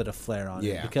own little bit of flair on it.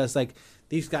 Yeah. Because like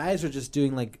these guys are just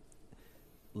doing like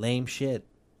lame shit.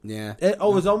 Yeah. It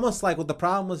was almost like what the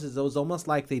problem was it was almost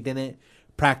like they didn't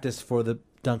practice for the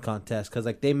dunk contest because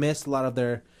like they missed a lot of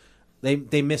their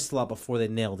they missed a lot before they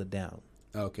nailed it down.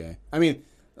 Okay. I mean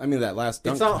that last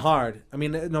dunk. It's not hard. I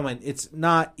mean, no man, it's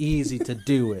not easy to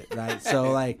do it, right?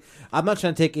 So like, I'm not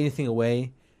trying to take anything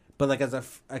away, but like as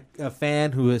a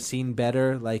fan who has seen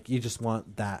better, like you just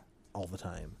want that all the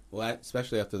time. Well,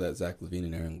 especially after that Zach LaVine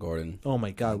and Aaron Gordon. Oh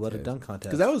my god, what a Okay. dunk contest!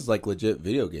 Because that was like legit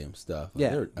video game stuff.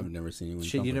 Like, Yeah. I've never seen anyone.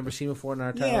 shit jump you like never that. seen before in our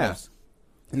entire Yeah. lives.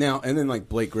 Now and then like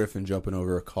Blake Griffin jumping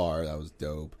over a car. That was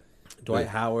dope. Dwight With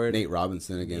Howard, Nate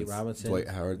Robinson against Robinson. Dwight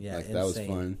Howard. Yeah, like that was insane.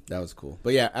 fun. That was cool.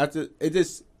 But yeah, after it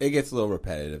gets a little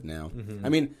repetitive now. Mhm. I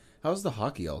mean, how's the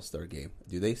hockey All-Star game?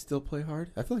 Do they still play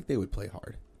hard? I feel like they would play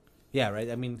hard. yeah,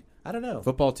 right. I mean, I don't know.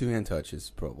 Football 2-hand touch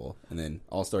is Pro Bowl, and then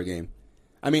All-Star game.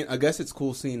 I mean, I guess it's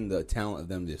cool seeing the talent of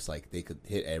them. Just like they could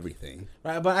hit everything.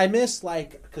 Right, but I miss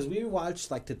like because we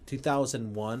watched like the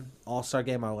 2001 All-Star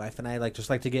game. My wife and I like just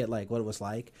like to get like what it was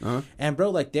like. Uh-huh. And bro,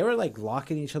 like they were like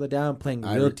locking each other down, playing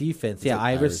real Iver- defense. it's Yeah,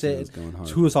 like Iverson Iverson. was going hard.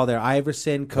 Who was all there?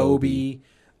 Iverson, Kobe,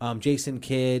 Jason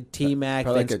Kidd, T Mac,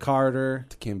 Probably Vince like a- Carter,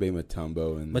 Dikembe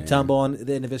Mutombo and Mutombo on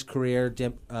the end of his career,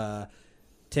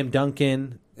 Tim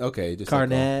Duncan, Okay, just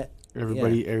Carnett.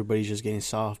 Everybody's just getting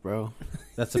soft, bro.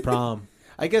 That's the problem.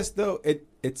 I guess though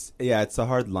it's a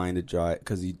hard line to draw it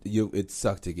because it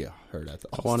sucked to get hurt at the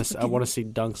I want to see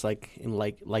dunks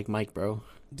like Mike, bro.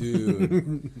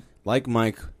 dude like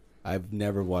Mike. I've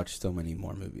never watched so many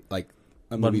more movies like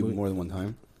a movie more than one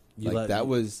time. That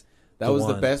was the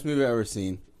one. best movie I've ever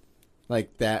seen.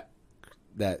 Like that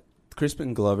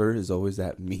Crispin Glover is always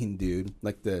that mean dude.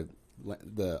 Like the what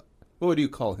would you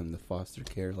call him? The foster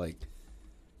care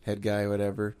head guy, or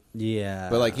whatever. Yeah.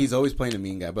 But like he's always playing a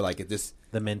mean guy. But like it just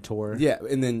the mentor. yeah,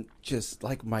 and then just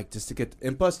like Mike, just to get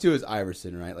and plus two is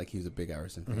Iverson, right? Like he was a big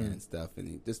Iverson fan and stuff,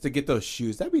 and just to get those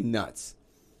shoes, that'd be nuts.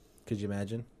 Could you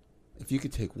imagine? If you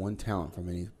could take one talent from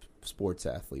any sports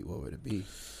athlete, what would it be?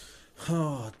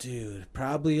 Oh, dude,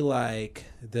 probably like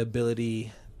the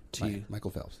ability to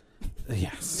Michael Phelps.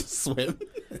 yes, Swim.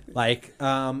 like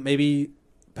maybe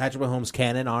Patrick Mahomes'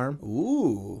 cannon arm.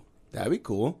 Ooh, that'd be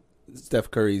cool.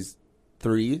 Steph Curry's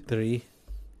three.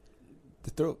 To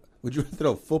throw. Would you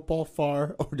throw football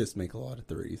far or just make a lot of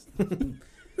threes?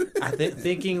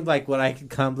 thinking like what I could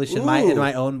accomplish in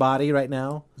my own body right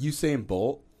now. Usain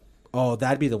Bolt. Oh,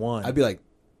 that'd be the one.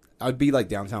 I'd be like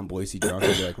downtown Boise drunk.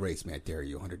 I'd be like, race me, I dare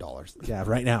you, $100. Yeah,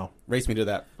 right now. Race me to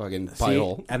that fucking pie See?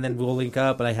 hole. And then we'll link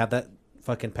up, and I have that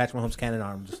fucking Patrick Mahomes cannon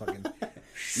arm, just fucking.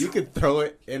 You could throw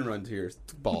it and run to your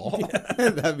ball.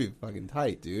 That'd be fucking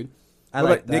tight, dude. I What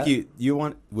like about, that. Nikki,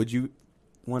 would you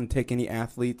want to take any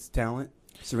athlete's talent?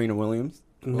 Serena Williams?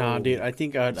 Nah, dude, I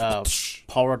think I'd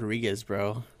Paul Rodriguez,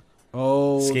 bro.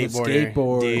 Oh, Skateboarder. the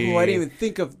skateboard. Dude. Oh, I didn't even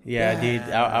think of Yeah, that. dude,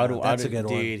 I would. That's a good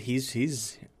one. Dude,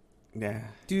 he's yeah,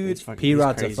 Dude, it's fucking-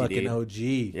 P-Rod's he's a crazy, fucking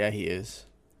dude. OG. Yeah, he is.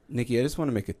 Nikki, I just want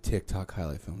to make a TikTok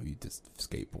highlight film of you just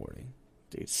skateboarding.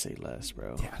 Dude, say less,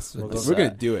 bro. Yes, We'll we're go going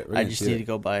to do it. I just need to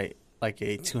go buy like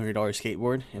a $200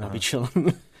 skateboard, and I'll be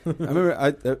chilling. I remember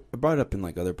I brought it up in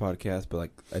like other podcasts, but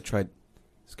like I tried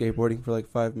skateboarding for like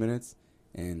 5 minutes,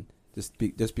 and just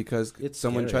because It's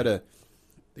someone scary. tried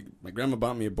to, my grandma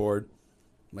bought me a board.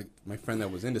 My friend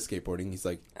that was into skateboarding, he's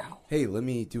like, "Hey, let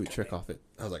me do a trick off it."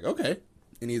 I was like, "Okay,"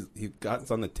 and he got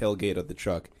on the tailgate of the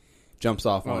truck, jumps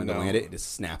off on to land it, and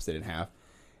just snaps it in half.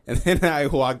 And then I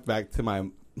walked back to my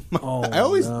Oh, I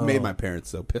always no. made my parents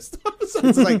so pissed off. So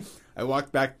it's like I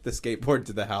walked back the skateboard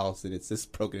to the house and it's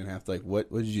just broken in half. Like,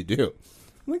 what did you do?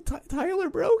 I'm like, Tyler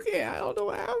broke it. I don't know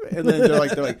what happened. And then they're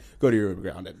like, go to your room,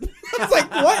 grounded. It's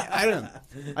like, what?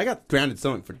 I got grounded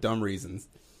something for dumb reasons.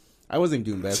 I wasn't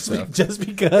even doing bad stuff. Just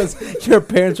because your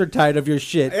parents are tired of your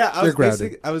shit, Yeah, you're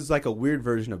grounded. I was like a weird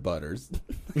version of Butters.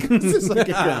 It's just like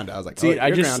get grounded. I was like, Dude, oh, I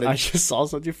you're just grounded. I just saw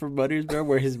something from Butters, bro,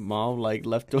 where his mom like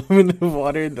left him in the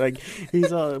water, and like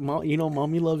he's mom, you know,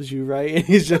 mommy loves you, right? And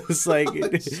he's just like,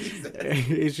 and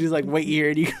she's like, wait here,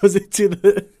 and he goes into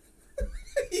the.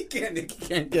 He can't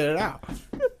get it out.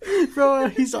 Bro,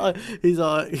 he's like,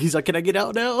 can I get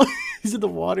out now? He's in the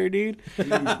water, dude.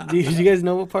 Do you guys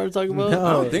know what part I'm talking about? No.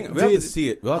 I don't think we have to see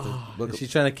it. We'll have to look. She's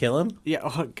trying to kill him. Yeah,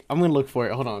 I'm gonna look for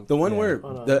it. Hold on. The one Yeah. where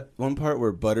Hold on. the one part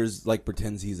where Butters like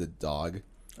pretends he's a dog. or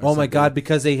Oh my something. god!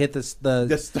 Because they hit the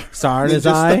The star in his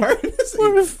ninja eye. star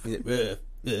in his-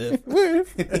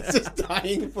 It's just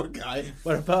dying, poor guy.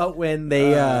 What about when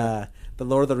they the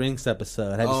Lord of the Rings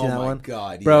episode? Have you Oh seen that my one,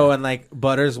 god, bro? yeah. And like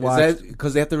Butters Is watched. that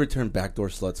because they have to return Backdoor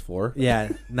Sluts 4?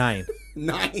 Yeah, 9.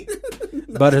 9.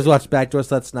 Butters watched Backdoor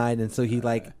Sluts 9, and so he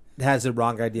like has the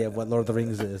wrong idea of what Lord of the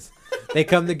Rings is. They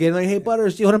come together like, "Hey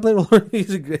Butters, do you want to play Lord of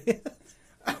the Rings?"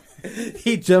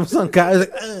 He jumps on guys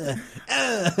like,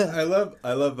 I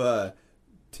love.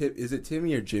 Is it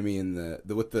Timmy or Jimmy in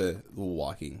the with the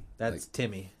walking? That's Like,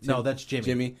 Timmy. No, that's Jimmy.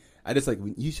 Jimmy. I just like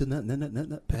you should not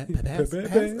pass.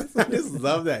 I just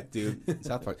love that dude.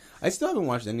 South Park. I still haven't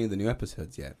watched any of the new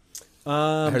episodes yet.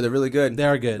 I heard they're really good. They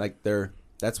are good. Like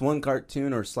that's one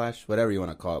cartoon or slash whatever you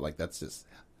want to call it. Like that's just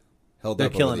held They're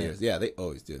up over killing the it. years. Yeah, they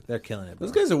always do. They're killing it. Bro.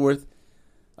 Those guys are worth.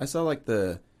 I saw like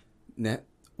the net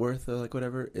worth like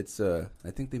whatever. It's I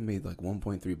think they made like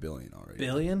 1.3 billion already.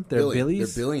 Billion? They're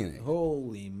billies? They're billionaire.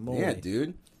 Holy moly! Yeah,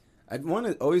 dude.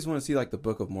 Always want to see like the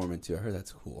Book of Mormon too. I heard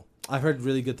that's cool. I've heard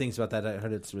really good things about that. I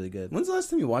heard it's really good, When's the last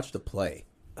time you watched a play?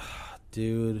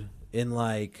 dude. In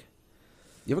like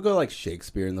You ever go to like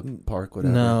Shakespeare in the park?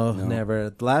 Whatever. no, never.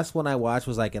 The last one I watched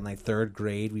was like in like 3rd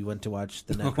grade. We went to watch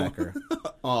The Nutcracker.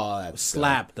 Oh, that's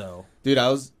Slap though. dude. I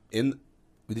was in.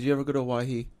 Did you ever go to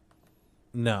Hawaii?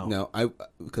 No. No,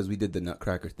 because we did the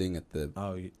Nutcracker thing at the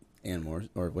Oh, Anmore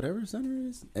or whatever center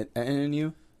is at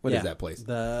NNU. What is yeah. that place?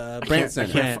 The Brant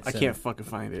Center. I can't fucking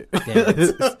find it. Damn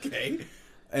it. Okay.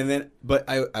 And then, but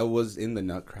I was in the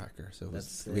Nutcracker, so it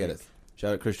was, That's we had a sick.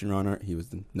 shout out Christian Ronhart. He was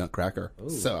the Nutcracker, Ooh.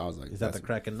 so I was like, Is that the that's-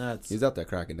 cracking nuts? He's out there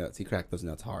cracking nuts. He cracked those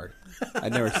nuts hard.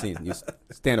 I'd never seen you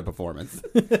stand up performance.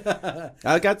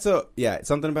 I got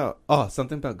something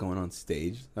about going on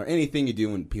stage or anything you do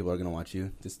when people are gonna watch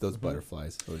you. Just those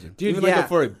butterflies, Dude, even yeah. like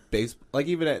before a base, like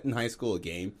even in high school a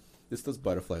game, just those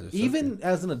butterflies. Are so Even good.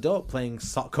 as an adult playing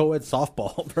co-ed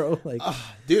softball, bro. Like,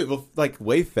 Dude, well, like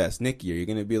Wavefest, Nikki, are you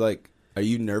gonna be like? Are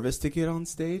you nervous to get on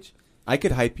stage? I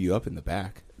could hype you up in the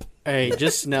back. Hey,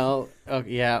 just know,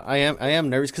 yeah, I am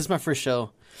nervous because it's my first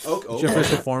show. It's your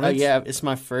first performance? Yeah, it's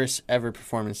my first ever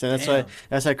performance, and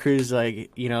that's why Cruz,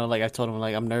 like, you know, like I told him,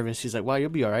 like, I'm nervous. He's like, "Wow, you'll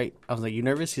be all right." I was like, "You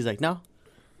nervous?" He's like, "No."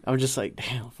 I'm just like,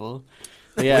 "Damn, fool."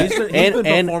 But yeah, He's been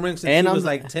performing since he was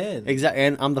like 10. Exactly,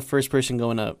 and I'm the first person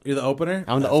going up. You're the opener?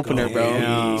 I'm the opener, bro.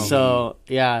 Damn. So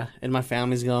yeah, and my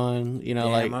family's going. You know,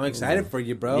 Damn, like I'm excited for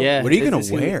you, bro. yeah. What are you it's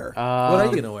gonna gonna- wear? What are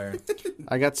you gonna wear?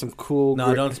 I got some cool.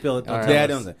 No, don't spill it. Don't All right. tell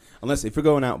Yeah, us. don't. Unless if you're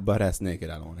going out butt ass naked,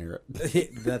 I don't want to hear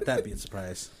it. That'd be a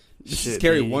surprise. Just Shit,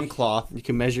 carry dude. one cloth. You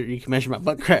can measure my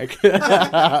butt crack.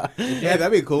 Yeah,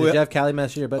 that'd be cool. Did you have Callie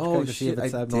measure your butt Oh crack to see shit, if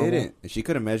it's I abnormal? didn't. She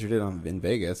could have measured it in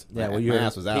Vegas. Yeah, my, well, your my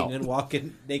ass was out. and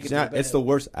walking naked. It's, to not, bed. it's the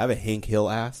worst. I have a Hank Hill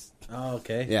ass. Oh,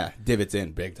 okay. Yeah, divots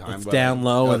in big time. It's but, down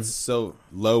low no, and- it's so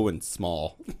low and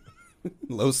small,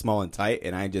 low, small, and tight.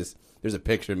 And there's a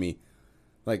picture of me,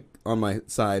 like on my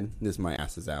side. My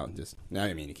ass is out.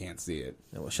 I mean, you can't see it.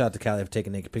 Yeah, well, shout out to Callie for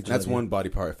taking naked pictures. That's of you. one body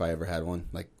part. If I ever had one,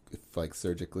 like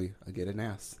surgically, I get an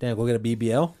ass. Damn, go get a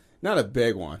BBL. Not a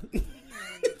big one,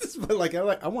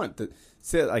 but I want to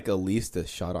say like at least a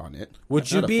shot on it. Would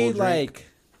Not you a be full drink.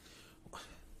 like?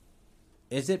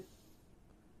 Is it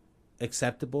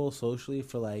acceptable socially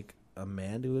for like a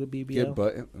man to do a BBL? Get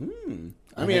butt.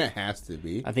 I mean, it has to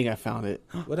be. I think I found it.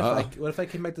 What if I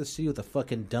came back to the studio with a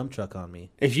fucking dump truck on me?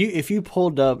 If you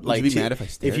pulled up, like, you be mad if I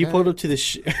stared if you at pulled it? up to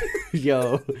the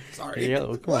yo, Sorry.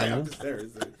 yo, come on, I'm man. just there.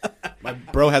 My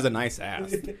bro has a nice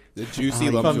ass. The juicy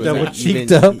Oh, lumps pumped to up his with ass. cheek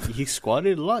Even- up. He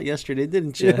squatted a lot yesterday,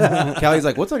 didn't you? Callie's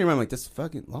like, "What's on your mind?" I'm like, this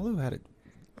fucking Lalo had a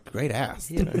great ass.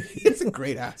 You know. It's a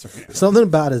great ass right now. Something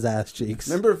about his ass cheeks.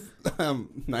 Remember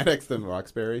Night X the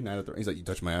Roxbury? Night at the, he's like, "You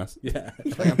touch my ass." Yeah.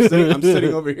 Like, I'm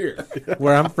sitting over here.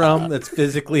 Where I'm from, that's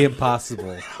physically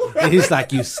impossible. And he's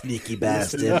like, "You sneaky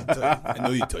bastard." I know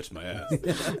you touched my ass.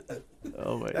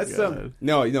 Oh my That's god.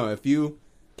 no. If you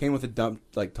came with a dump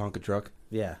like Tonka truck,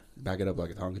 Yeah. back it up like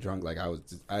a Tonka truck, like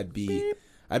I'd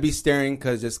be staring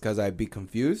because I'd be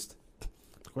confused.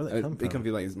 Where that come It could from?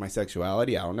 be like my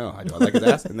sexuality. I don't know. I like his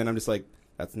ass, and then I'm just like,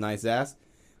 "That's a nice ass."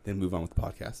 Then move on with the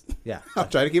podcast. Yeah. I'll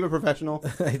try to keep it professional,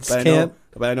 I just but can't.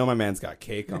 I know my man's got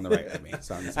cake on the right of me.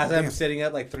 So I'm just As like, I'm sitting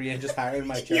up like 3 inches higher in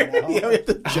my chair now.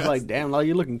 I'm like, damn, Law,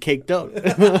 you're looking caked up.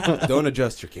 don't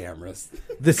adjust your cameras.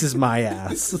 This is my This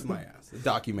ass. is my ass. A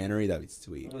documentary, that'd be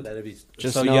sweet. That'd be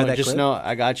Just so you have know, that just clip? know,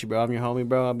 I got you, bro. I'm your homie,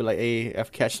 bro. I'll be like, hey, if I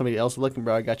catch somebody else looking,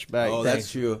 bro, I got your back. Oh, Thanks.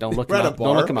 that's true. Don't look We're at at my, a don't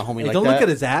bar. look at my homie Hey, like don't that. look at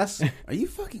his ass. Are you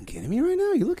fucking kidding me right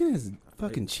now? You looking at his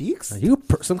fucking cheeks? Are you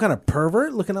some kind of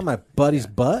pervert looking at my buddy's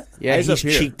butt? Yeah, Eyes he's up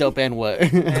here. cheeked up and what?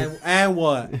 And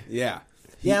what? Yeah.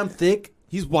 Yeah, I'm thick.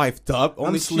 He's wifed up. Only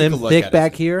I'm she slim could look thick at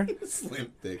back us. here.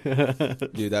 Slim thick.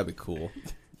 Dude, that'd be cool.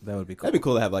 That would be cool. That'd be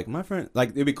cool to have like my friend. Like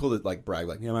it'd be cool to like brag.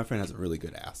 Like, my friend has a really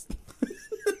good ass.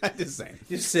 I'm just saying.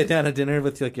 You just sit down at dinner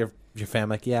with like your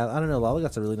family. Like, yeah, I don't know. Lalo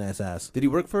got a really nice ass. Did he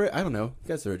work for it? I don't know. He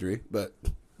got surgery, but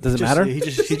Does it matter? He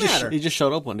matter. just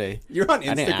showed up one day. you're on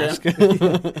I didn't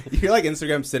Instagram. You're like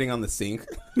Instagram sitting on the sink,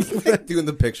 like, doing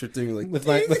the picture thing. You're like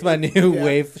with my new Yeah.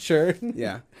 wave shirt.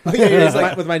 yeah. Oh, yeah, you're just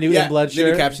like, With my new in blood then your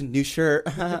shirt. caption, new shirt.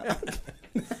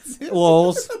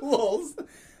 Lols. Lols.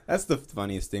 That's the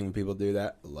funniest thing when people do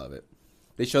that. I love it.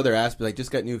 They show their ass, be like,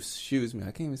 just got new shoes. Man,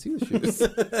 I can't even see the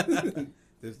shoes.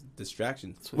 There's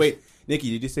distractions. Wait,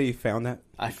 Nikki, did you say you found that?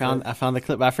 I found the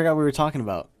clip, but I forgot what we were talking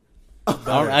about. I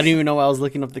didn't even know I was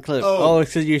looking up the clip. Oh. Oh,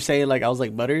 it's because you're saying like I was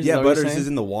like Butters. Yeah, is that what you're Butters saying? is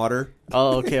in the water.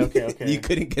 Oh, okay. You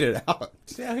couldn't get it out.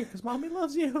 Yeah, because mommy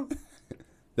loves you.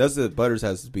 That's the Butters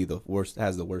has to be the worst.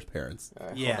 Has the worst parents All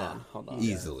right, Yeah. hold on.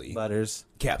 easily. Butters.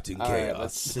 Captain All Chaos. right,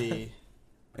 let's see.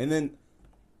 And then,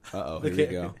 here we Okay.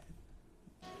 go.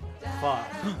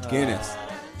 Fuck. Guinness.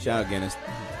 Shout out Guinness.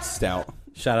 Stout.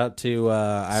 Shout out to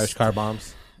Irish Car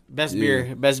Bombs. Best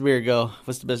Yeah. beer. Go.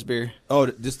 What's the best beer? Oh,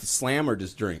 just slam or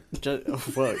just drink? Just, oh,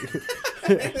 fuck.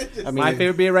 I mean, My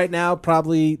favorite beer right now,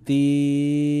 probably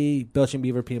the Belching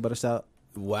Beaver Peanut Butter Stout.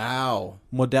 Wow.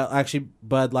 Actually,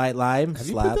 Bud Light Lime Have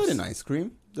you slaps. put that in ice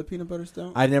cream? The peanut butter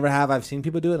stout? I never have. I've seen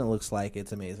people do it, and it looks like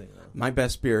it's amazing. My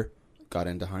best beer got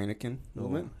into Heineken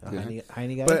movement. A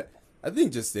Heine guy. But I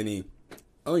think just any.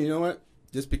 Oh, you know what?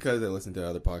 Just because I listen to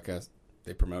other podcasts,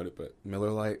 they promote it. But Miller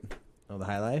Lite, Oh, the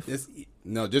High Life. the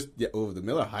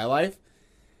Miller High Life.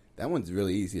 That one's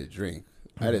really easy to drink.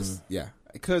 I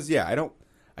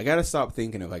gotta stop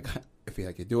thinking of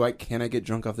can I get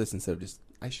drunk off this instead of just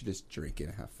I should just drink it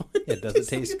and have fun. It doesn't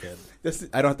taste good.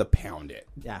 I don't have to pound it.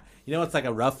 Yeah, you know it's like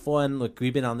a rough one. Look,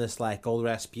 we've been on this like old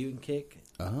Rasputin kick,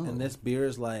 Oh, and this beer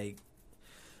is like,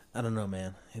 I don't know,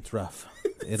 man. It's rough.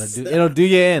 It'll do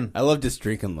you in. I love just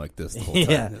drinking like this the whole time.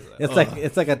 Yeah,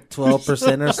 it's like a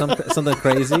 12% or something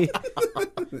crazy.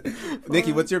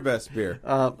 Nikki, what's your best beer?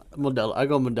 Modelo. I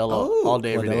go Modelo Oh, all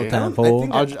day, every Modelo day. time, I fool.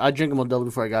 think I drink a Modelo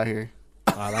before I got here.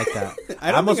 Oh, I like that. I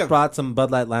I don't almost think I've- brought some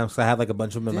Bud Light Limes because I have like a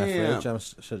bunch of them in my Damn. fridge. I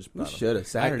should have just We brought them. should have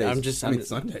Saturdays. I'm just-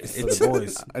 Sundays. For the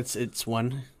boys. It's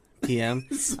 1 p.m.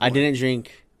 I didn't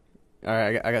drink. All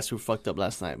right, I got super fucked up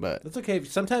last night, but That's okay.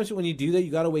 Sometimes when you do that, you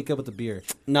got to wake up with the beer.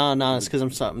 no, it's because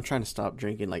I'm trying to stop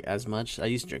drinking like as much. I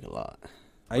used to drink a lot.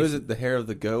 I What used is it? The hair of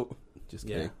the goat? Just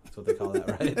Yeah, kidding. that's what they call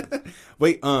that, right?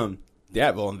 Wait, yeah,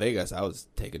 well, in Vegas, I was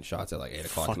taking shots at like 8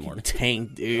 o'clock in the Fucking morning.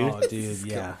 tank, dude. Oh, dude,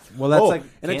 yeah. Well, that's like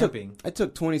and camping. I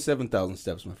took 27,000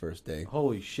 steps my first day.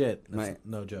 Holy shit. That's My-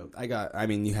 no joke.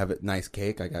 You have a nice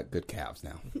cake. I got good calves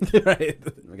now. Right.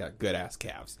 I got good ass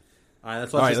calves. All right,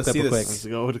 let's All watch right, this let's clip see real this. quick. Let's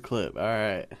go with the clip. All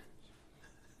right.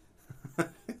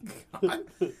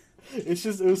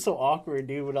 It was so awkward,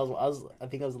 dude. When I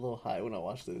think I was a little high when I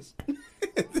watched this.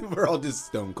 We're all just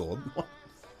stone cold.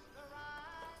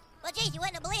 Well, geez, you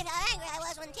wouldn't have believed how angry I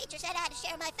was when the teacher said I had to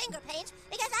share my finger paints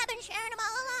because I've been sharing them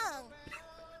all along.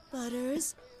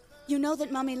 Butters, you know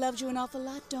that Mommy loves you an awful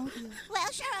lot, don't you?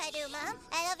 Well, sure I do, Mom.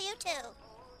 I love you too.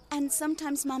 And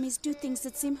sometimes mommies do things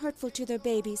that seem hurtful to their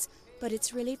babies, but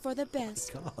it's really for the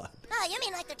best. God. Oh, you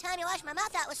mean like the time you washed my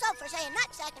mouth out with soap for saying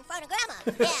nutsack in front of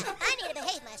Grandma? Yeah, I need to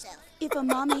behave myself. If a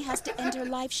mommy has to end her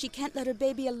life, she can't let her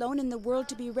baby alone in the world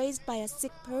to be raised by a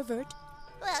sick pervert.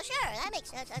 Well, sure, that makes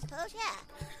sense, I suppose,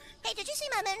 yeah. Hey, did you see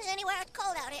my mittens anywhere? It's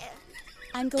cold out here.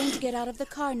 I'm going to get out of the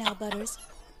car now, Butters.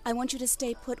 I want you to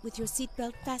stay put with your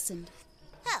seatbelt fastened.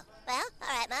 Oh, well,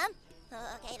 all right, Mom.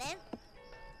 Oh, okay, then.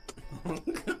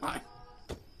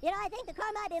 You know, I think the car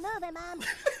might be moving, Mom.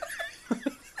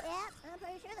 Yeah, I'm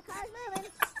pretty sure the car's moving.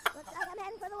 Looks like I'm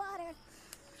heading for the water.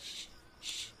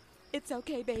 It's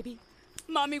okay, baby.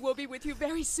 Mommy will be with you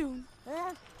very soon.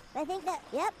 I think that,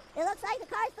 yep, it looks like the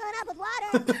car's filling up with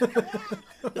water. Yeah.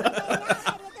 Okay,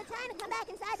 now might be a good time to come back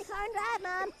inside the car and drive,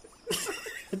 Mom.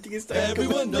 I think it's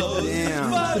Everyone knows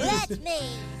Damn. That's me.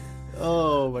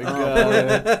 Oh my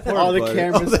god. All the Butter.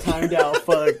 cameras timed out.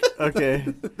 Fuck. Okay.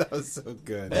 That was so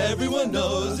good. Everyone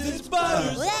knows it's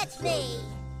Butters. That's me.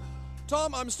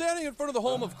 Tom, I'm standing in front of the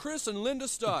home of Chris and Linda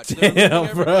Stott. Damn, They're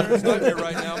living bro. everybody's nightmare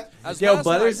right now. As Yo, last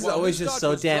Butters night, is always while just Miss so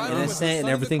Stott was damn driving with innocent her in son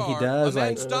in everything the he car, does, A man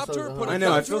like- stopped her, put I a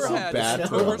know, I gun to feel her so head, bad and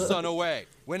for took her. her son away.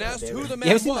 When asked who the You man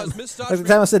ever seen was, that- Miss Stott like the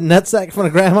time I said nutsack in front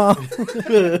of grandma?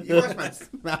 You watched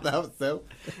my mouth out so.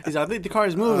 He's like, I think the car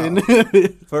is moving.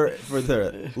 For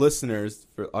the listeners,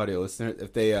 for audio listeners,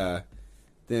 if they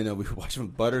didn't know, we were watching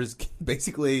Butters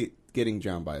basically getting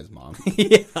drowned by his mom.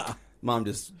 Yeah. Mom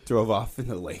just drove off in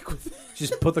the lake with.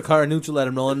 Just put the car in neutral, let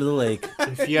him roll into the lake.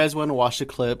 If you guys want to watch the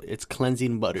clip, it's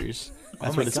Cleansing Butters.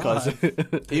 That's my what it's God. called.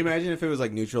 Can you imagine if it was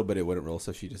like neutral, but it wouldn't roll,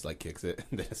 so she just like kicks it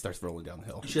and then it starts rolling down the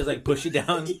hill. She just like push it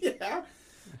down. Yeah.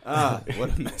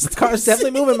 What a mess. The car's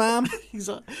definitely moving, Mom. He's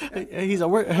like,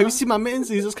 where, have you seen my mittens?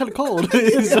 He's just kind of cold.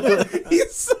 He's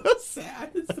so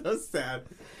sad. It's so sad.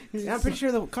 Yeah, I'm pretty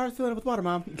sure the car's filling up with water,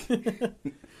 Mom.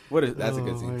 That's a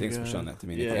good Oh scene. my Thanks for God. showing that to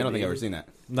me. Yeah, I don't think I've dude. ever seen that.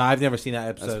 No, I've never seen that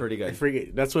episode. That's pretty I good.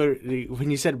 forget. That's what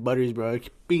when you said Butters, bro. It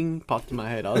bing popped in my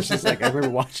head. I was just like, I remember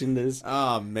watching this.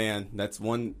 Oh man, that's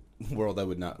one world I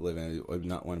would not live in. I would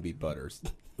not want to be Butters.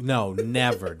 No,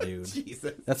 never, dude.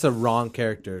 Jesus, That's a wrong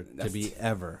character to That's- be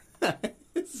ever.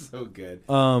 it's so good.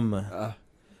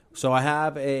 So I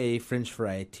have a French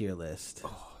fry tier list.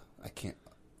 I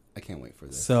can't wait for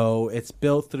this. So it's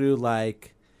built through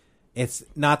like, it's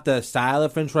not the style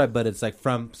of French fry, but it's like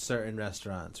from certain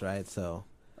restaurants, right? So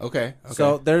Okay.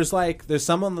 so there's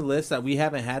some on the list that we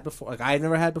haven't had before. Like I've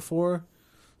never had before.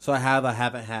 So I haven't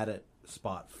had it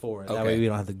spot for it. That way Okay. we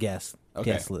don't have to guess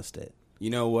Okay. list it. You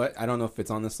know what? I don't know if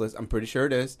it's on this list. I'm pretty sure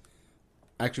it is.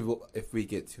 Actually, if we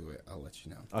get to it, I'll let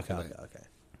you know. Okay.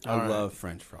 I Alright. love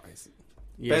French fries.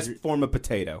 Yeah, Best form of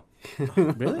potato.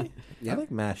 Really? Yeah. I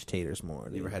like mashed taters more.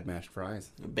 You ever dude. had mashed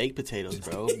fries? baked potatoes,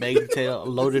 bro. Baked potato,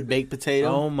 loaded baked potato.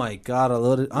 Oh my god! I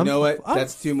loaded. You know what?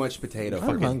 That's too much potato. I'm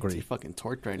for me. hungry. You're fucking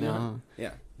torqued right now.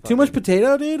 Yeah. Too much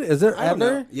potato, dude. Is there I don't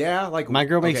ever? know. Yeah, like My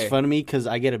girl makes okay. fun of me because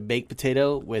I get a baked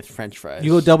potato with French fries.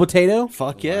 You go double tato?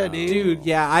 Fuck yeah, dude. Dude,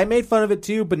 yeah, I made fun of it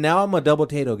too, but now I'm a double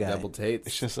tato guy. Double tates.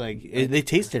 It's just like they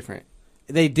taste different.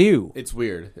 They do. It's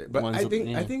weird, but One's I a- think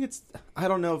yeah. it's. I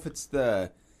don't know if it's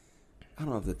the. I don't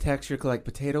know if the texture like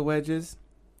potato wedges.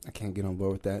 I can't get on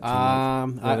board with that. Too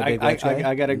much. You're the big wedge guy?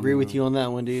 I gotta agree with you on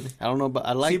that one, dude. I don't know, but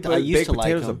I See, like. but I used baked to like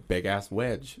potatoes a them. big ass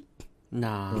wedge.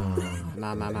 Nah.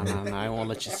 I won't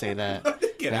let you say that.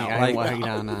 Get I out. ain't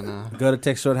Like- nah. Go to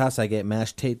Texas Roadhouse, I get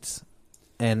mashed tates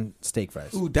and steak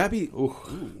fries. Ooh, that'd be. Ooh.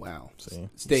 Ooh, wow. See?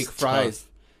 Steak It's fries.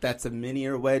 That's a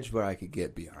minier wedge where I could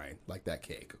get behind, like that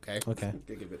cake. Okay. Okay.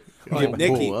 Give it- Oh,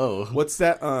 Nikki, whoa. what's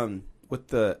that? with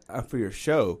the for your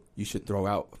show, you should throw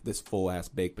out this full ass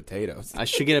baked potatoes. I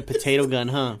should get a potato gun,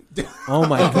 huh? Oh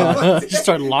my god, Just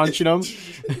start launching them.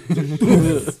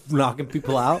 knocking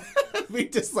people out. We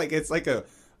just like it's like a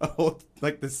whole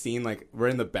like the scene like we're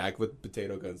in the back with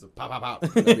potato guns. Pop pop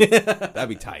pop. That'd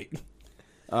be tight.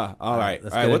 All right.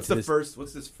 let's All right. get What's into the this. first?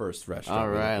 What's this first restaurant? All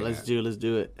we're right, looking let's at?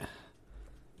 do it.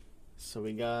 So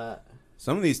we got.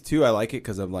 Some of these too, I like it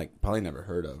because I'm like probably never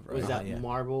heard of. Right? Was that yeah.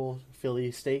 marble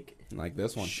Philly steak? Like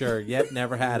this one. Sure. Yep.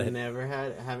 Never had it. Never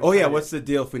had it. Haven't Oh yeah. tried What's it. the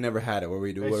deal if we never had it? Where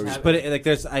we do? Let's Where we have But it, like,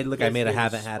 there's. I look. I made a There's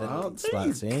haven't had it. Well, spot.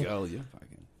 there See, you go. You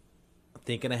fucking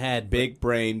thinking ahead. big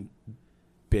brain,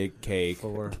 big cake,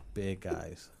 for big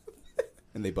guys.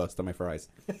 and they bust on my fries.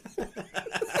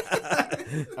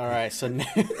 All right, so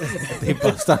They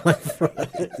bust on my front.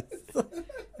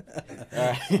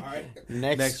 next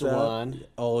Next up, one,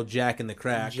 old Jack in the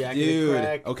Crack. Jack in the Dude,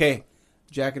 Crack. okay,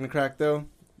 Jack in the Crack though.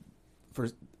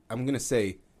 First, I'm gonna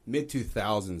say mid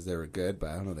 2000s they were good, but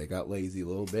I don't know, they got lazy a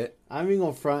little bit. I'm even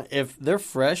going front. If they're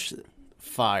fresh,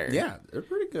 fire. Yeah, they're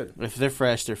pretty good. If they're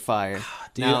fresh, they're fire.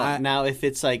 Dude, now if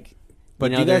it's like,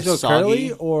 But you do know, you guys they're go soggy,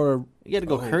 curly or you got to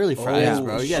go curly fries, yeah.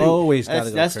 bro. You gotta, Always gotta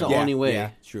go That's the curly. only way. Yeah,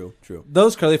 true.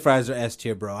 those curly fries are S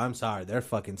tier, bro? I'm sorry, they're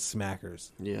fucking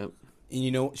smackers. Yep. And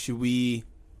you know, should we?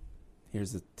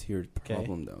 Here's the tiered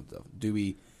problem though. Do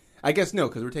we? I guess no,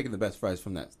 because we're taking the best fries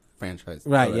from that franchise.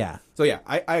 Right, Alright. yeah. So yeah,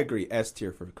 I agree. S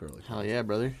tier for curly. Hell yeah,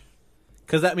 brother.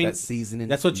 Because that That means seasoning.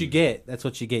 that's what you get. That's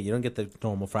what you get. You don't get the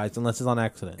normal fries unless it's on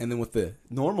accident. And then with the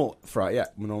normal fry,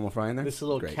 normal fry in there. This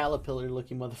little Great. caterpillar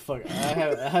looking motherfucker.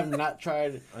 I have not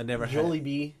tried I never had it.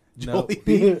 Jollibee. No.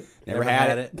 Jollibee. Never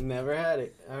had it. Never had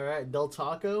it. All right, Del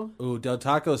Taco. Ooh, Del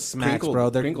Taco smacks, Crinkle- bro.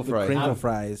 They're crinkle the fries. crinkle I'm-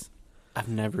 fries. I've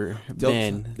never Del-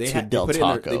 been they to had- Del they put it in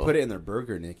their- Taco. they put it in their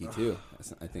burger, Nikki, too.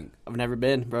 I think. I've never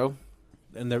been, bro.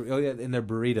 And their in their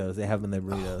burritos. They have them in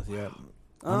their burritos. Yeah.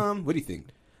 What do you think?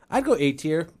 I'd go A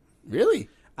tier. Really?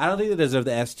 I don't think they deserve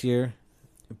the S tier,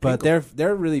 but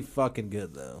they're really fucking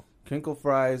good though. Crinkle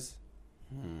fries.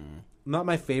 Not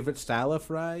my favorite style of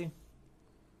fry.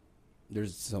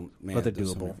 There's some, man. But they're there's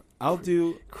so doable. many- I'll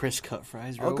do. Crisp cut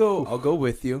fries, bro. I'll go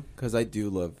with you because I do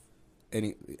love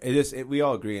any. We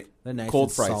all agree. They're nice Cold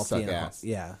and fries salty suck and hot. ass.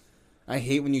 Yeah. I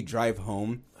hate when you drive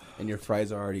home and your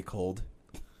fries are already cold.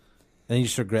 And you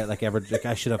just regret like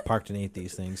I should have parked and ate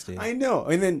these things, dude. I know,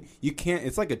 and then you can't.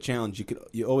 It's like a challenge.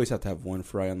 You always have to have one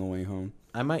fry on the way home.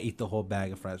 I might eat the whole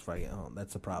bag of fries before I get home.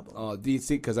 That's the problem. Oh, do you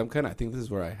see? Because I think this is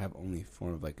where I have only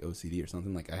form of like OCD or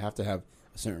something. Like I have to have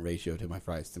a certain ratio to my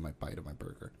fries to my bite of my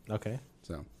burger. Okay.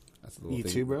 So that's a little You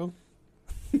thing. too, bro.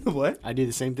 What? I do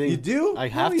the same thing. You do? I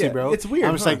have Hell yeah. to, bro. It's weird,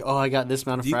 I'm just huh? like, oh, I got this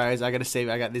amount of Do you- fries. I gotta save.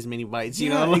 I got this many bites. You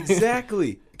Yeah, know,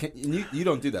 exactly. You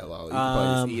don't do that, Lolly. You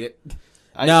probably just eat it.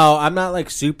 No, I'm not like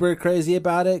super crazy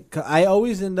about it. 'Cause I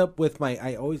always end up with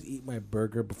I always eat my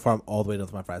burger before I'm all the way done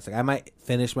with my fries. Like I might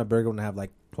finish my burger when I have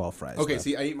like 12 fries. Okay, left.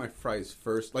 see, I eat my fries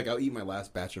first. Like I'll eat my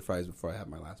last batch of fries before I have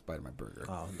my last bite of my burger.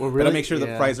 Oh, What But I make sure the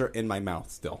yeah. fries are in my mouth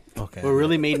still. okay. What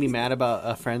really made me mad about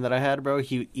a friend that I had, bro?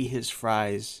 He would eat his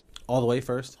fries all the way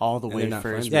first? all the And way they're not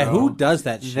first. friends, Yeah, bro. who does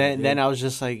that shit? Then dude? I was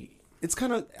just like, It's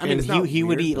kind of. I mean, and it's not he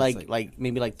would weird, eat but it's like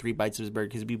maybe like 3 bites of his burger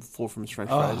because he'd be full from his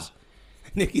French Oh. fries.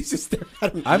 Nikki's just there.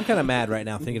 I'm kind of mad right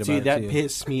now thinking Dude, about that it too.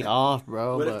 pissed me off,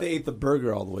 bro. What but if they ate the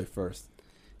burger all the way first?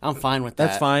 I'm fine with that.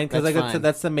 That's fine because That's like fine.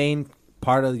 that's the main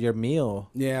part of your meal.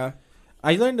 Yeah.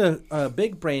 I learned a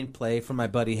big brain play from my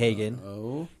buddy Hagen.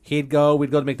 Oh. We'd go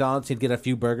to McDonald's. He'd get a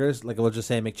few burgers, like we'll just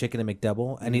say McChicken and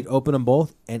McDouble, and he'd open them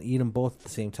both and eat them both at the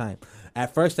same time.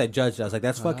 At first, I judged it. I was like,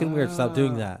 "That's fucking weird. Stop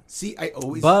doing that." See, I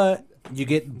always. But you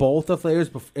get both the flavors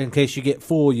in case you get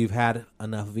full. You've had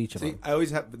enough of each of See, them. I always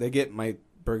have. They get my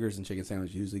burgers and chicken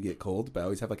sandwich usually get cold, but I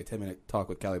always have like a 10-minute talk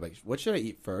with Callie. Like, what should I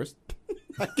eat first?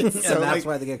 Like, it's And so, that's like,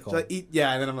 why they get should cold. I eat?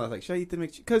 Yeah, and then I'm like, should I eat the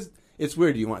McChicken? Because it's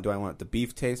weird. Do I want the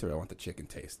beef taste or do I want the chicken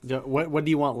taste? What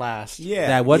do you want last? Yeah.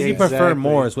 Yeah, what do you prefer exactly.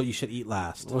 more is what you should eat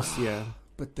last. Well, yeah.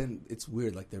 But then it's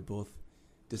weird. Like they're both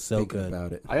just So thinking good.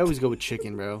 about it. I always go with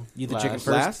chicken, bro. You eat the Last. chicken first?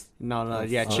 Last? No,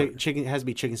 yeah, chicken has to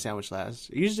be chicken sandwich last.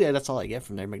 Usually that's all I get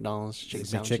from there. McDonald's chicken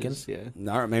Is it sandwiches. Yeah,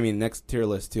 No, maybe next tier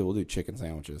list too. We'll do chicken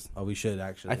sandwiches. Oh, we should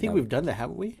actually. I think we've done that,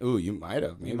 haven't we? Ooh, you might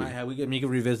have. Maybe. We might have. We can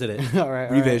revisit it. all right,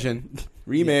 Revision,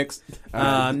 remix.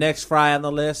 Next fry on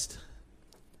the list.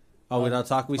 Oh, we're not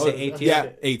talking. We say A tier. Yeah,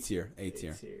 A tier.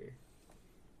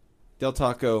 Del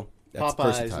Taco. That's Popeyes.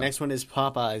 versatile. Next one is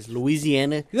Popeyes,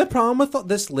 Louisiana. The problem with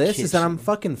this list is that I'm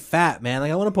fucking fat, man.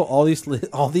 Like I want to put all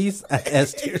these at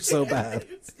S tier so bad.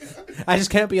 I just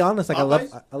can't be honest. Like I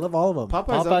love all of them.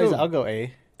 Popeyes, I'll go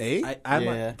A. A. I'm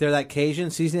Yeah. they're that Cajun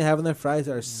seasoning they have in their fries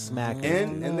are smacking.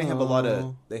 And they have a lot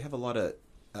of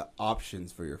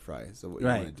options for your fries. So what you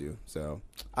Right. want to do. So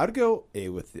I'd go A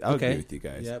with. I'll agree with you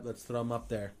guys. Yep, let's throw them up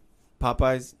there.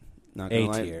 Popeyes. Not gonna A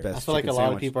lie, tier. best I feel like a chicken lot of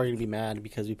sandwich. people are gonna be mad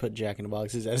because we put Jack in the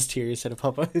Box as S tier instead of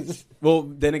Popeyes. Well,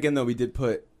 then again, though, we did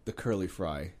put the curly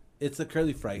fry. It's the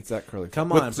curly fry. It's that curly fry. Come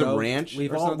With on, some bro. ranch.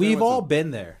 We've or all something, we've with all some-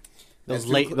 been there. Those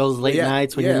That's late too those late yeah,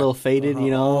 nights when you're a yeah. little faded,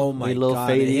 you know. Oh my you're a little God,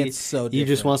 faded. it's so You just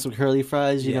different. want some curly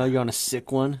fries, you know. Yeah. You're on a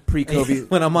sick one. pre-COVID.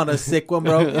 When I'm on a sick one,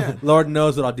 bro, Lord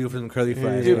knows what I'll do for some curly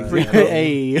fries. Dude, bro. pre-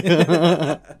 Hey.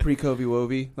 Pre-COVID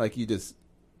wovie, like you just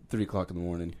 3 o'clock in the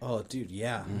morning. Oh, dude,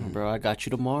 yeah. Bro, I got you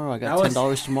tomorrow. I That got was-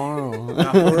 $10 tomorrow.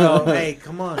 Nah, for real. Hey,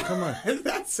 come on.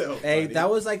 That's so. Hey, that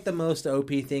was like the most OP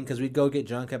thing because we'd go get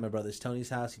drunk at my brother's Tony's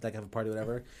house. He'd like have a party,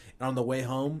 whatever. And on the way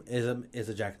home is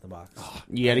a Jack in the Box.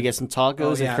 You got to get some tacos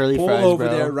Oh, yeah. and curly Pull fries, over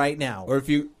bro. there right now. Or if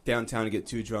you downtown and get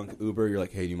too drunk, Uber, you're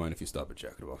like, hey, do you mind if you stop at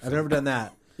Jack in the Box? I've never done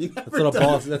that. You That's never a little done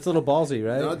ballsy. That's a little ballsy,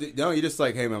 right? No, you just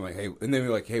like, hey, man, I'm like, hey, and then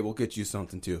we're like, hey, we'll get you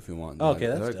something too if you want. Okay,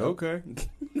 They're that's like, dope. okay,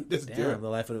 just do Damn, it. the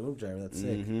life of an Uber driver. That's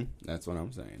sick. Mm-hmm. That's what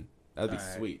I'm saying. That'd be All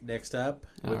right, sweet. Next up,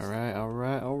 All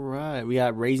right. We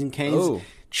got Raising Cane's Oh,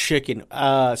 chicken.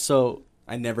 So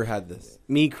I never had this.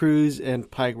 me, Cruz, and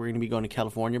Pike, we're gonna be going to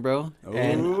California, bro.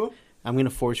 And Oh, I'm gonna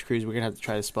force Cruz. We're gonna have to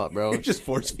try the spot, bro. just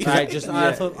force feed. all right, just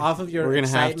off of your We're gonna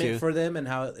have excitement to. for them and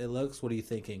how it looks. What are you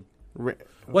thinking? Ra-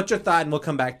 What's your thought? And we'll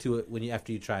come back to it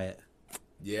after you try it.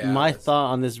 Yeah, My that's-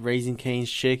 thought on this Raising Cane's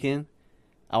chicken,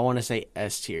 I want to say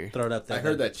S tier. Throw it up there. I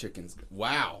heard that chicken's.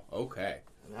 Wow. Okay.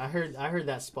 I heard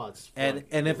that spot's. And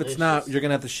if it's not, you're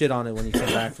gonna have to shit on it when you come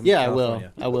back from. Yeah,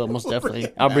 California. I will most definitely.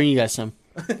 I'll bring you guys some.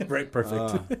 Right,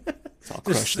 perfect. It's all Just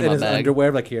crushed in in my his bag.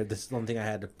 underwear, like here. This is the one thing I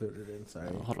had to put it in. Sorry.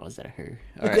 Oh, hold on, is that her?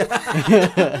 All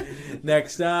right.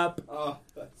 Next up, Oh,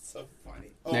 that's so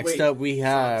funny. Oh, Next wait. up, we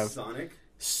have Sonic.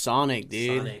 Sonic,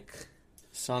 dude. Sonic.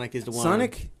 Sonic is the one.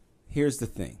 Sonic. Here's the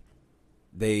thing.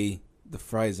 The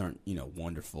fries aren't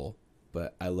wonderful,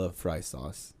 but I love fry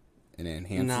sauce, and it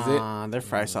enhances Nah, their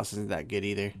fry sauce isn't that good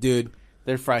either. it. Dude,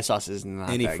 Their fry sauce is not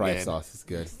any that fry good. sauce is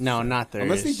good. No, not theirs.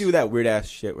 Unless they do that weird ass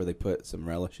shit where they put some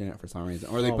relish in it for some reason,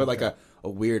 or they Oh, put like okay. a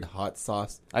weird hot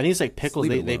sauce. I think it's like pickles.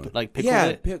 Leave it They alone. put like pickle yeah,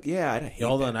 it. yeah. I hate Yeah,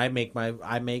 hold that. on,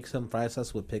 I make some fry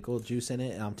sauce with pickle juice in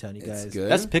it, and I'm telling you It's guys, good.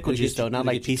 That's pickle It'll juice get you- though, not it'll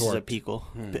like get you pieces torqued. of pickle.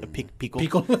 Pickle.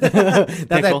 pickle, not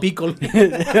that pickle.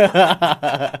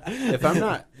 If I'm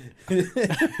not,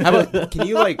 how about can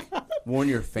you like warn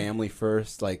your family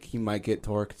first? Like he might get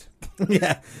torqued.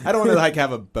 Yeah. I don't want to like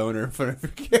have a boner in front of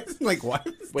your kids. Like why?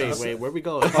 Wait, where we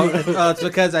go? Oh, it's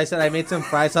because I said I made some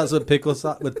fry sauce with pickled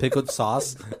sauce with pickle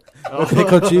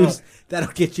juice.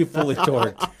 That'll get you fully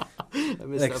torqued.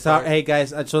 Like, sorry, hey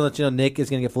guys, I just want to let you know Nick is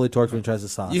gonna get fully torqued when he tries the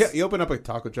sauce. You open up a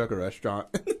taco truck or restaurant.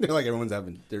 They're like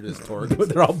they're just torqued.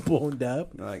 They're all boned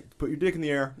up. They're like put your dick in the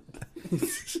air.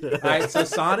 All right, so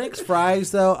Sonic's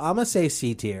fries though, I'm gonna say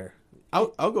C tier.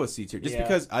 I'll go with C tier just Yeah.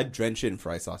 because I drench it in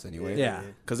fry sauce anyway. Yeah.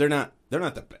 because they're not the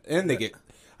best. And they get.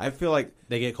 I feel like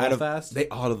They get out cold of- fast. They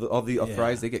all the Yeah.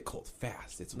 fries they get cold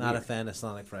fast. It's Not a weird. fan of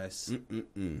Sonic fries.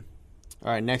 Mm-mm-mm. All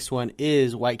right, next one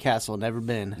is White Castle. Never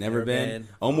been. Never Never been. been.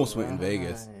 Almost went in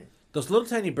Vegas, Those little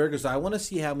tiny burgers, I want to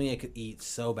see how many I could eat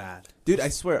so bad. dude. I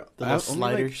swear, The I little only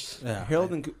like sliders. Yeah,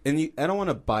 Harold and I don't want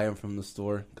to buy them from the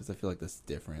store because I feel like that's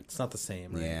different. it's not the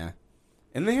same. Right? Yeah,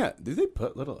 and do they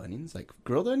put little onions like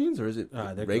grilled onions or is it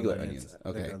They're regular grilled onions?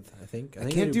 They're Okay, grilled, I think I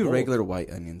they can't do both. regular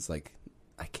white onions. Like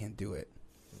I can't do it.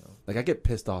 Like I get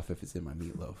pissed off if it's in my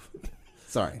meatloaf.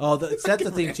 Sorry. Oh, that's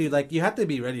the thing too. Like you have to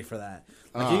be ready for that.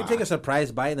 Like you can take a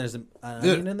surprise bite and there's an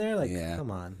onion in there. Like, Yeah. come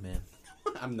on, man.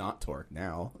 I'm not torqued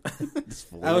now. Just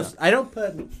full I don't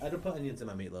put onions in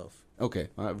my meatloaf. Okay,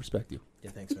 I respect you. Yeah,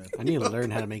 thanks, man. I need to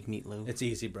learn how to make meatloaf. It's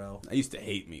easy, bro. I used to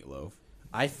hate meatloaf.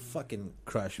 I fucking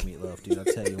crush meatloaf, dude. I'll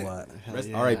tell you what. Hell Rest-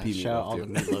 yeah. R.I.P. Shout out meatloaf, all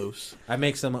the too. meatloafs. I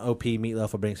make some OP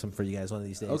meatloaf. I'll bring some for you guys one of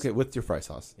these days. Okay, with your fry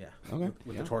sauce. Yeah. Okay.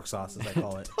 With the torque sauce, as I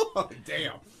call it. Oh,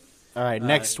 damn. All right,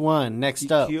 next one. Next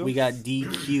up, DQ? we got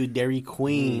DQ Dairy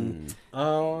Queen.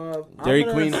 I'm Dairy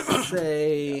gonna Queen.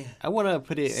 say I want to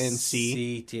put it in C.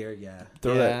 C tier, yeah.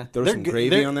 Throw Yeah. throw They're some good- gravy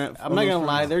they're- on that. I'm not gonna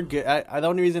lie, they're good. The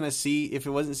only reason I see, if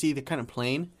it wasn't C, they're kind of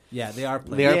plain. Yeah, they are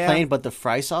plain. They are Yeah. plain, but the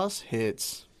fry sauce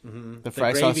hits. Mhm. The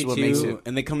fry sauce gravy, is what too. makes it.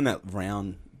 And they come in that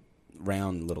round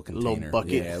little container. Little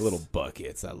buckets. Yeah, little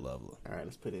buckets. I love. All right,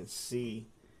 let's put it in C.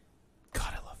 God,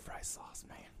 I love fry sauce,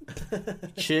 man.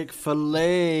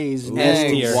 Chick-fil-A's Ooh. next.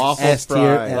 S tier. Waffle S tier.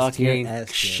 fries. S tier. Fucking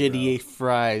S shitty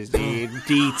fries, dude.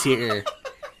 D tier.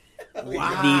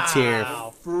 D tier.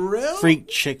 For real? Freak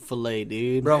Chick-fil-A,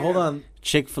 dude. Bro, hold on.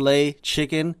 Chick-fil-A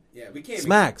chicken Yeah, we can't.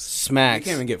 Smacks. We smacks.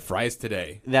 can't even get fries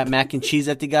today. That mac and cheese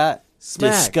that they got,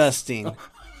 Smacks. disgusting.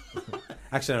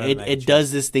 Actually, I don't know mac and it cheese.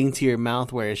 does this thing to your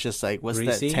mouth where it's just like, what's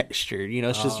Greasy? that texture? You know,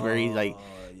 it's just very like,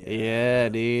 yeah.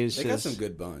 dude. It's They got just, some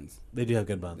good buns. They do have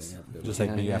good buns, They have good just buns.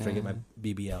 like me Yeah, after I yeah. get my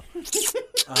BBL.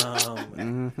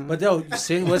 But no,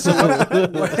 see, where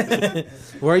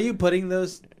are you putting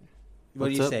those? What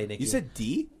do What's you up? say, Nikki? You said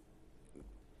D?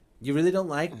 you really don't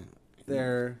like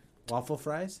their waffle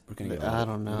fries? We're gonna get I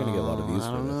don't know. We're gonna get a lot of views I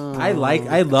for don't this.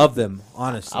 know. I love them,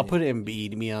 honestly. I'll put it in B,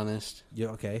 to be honest. You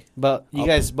okay? But you I'll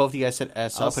guys, both of you guys said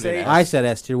S. So I'll I'll put say- it in I S. said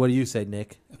S tier. What do you say,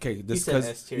 Nick? Okay, this said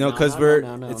S tier. no, No, because no, we're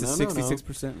no, no, it's a no, no, no.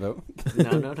 66% vote.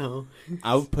 No.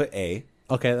 I'll put A.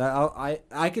 Okay,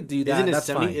 I could do that. Isn't it That's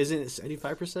 70? fine. Isn't it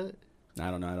 75%?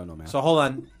 I don't know, man. So hold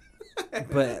on,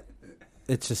 but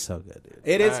it's just so good, dude.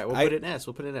 It All is. right, we'll I- put it in S.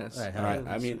 We'll put it in S. All right, all right.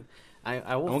 I mean,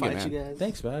 I won't won't get fight you mad. guys.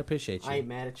 Thanks, man. I appreciate I you. ain't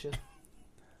mad at you.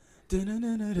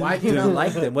 Why do you not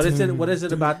like them? What is it? What is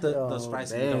it about those fries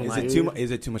that you don't man. like?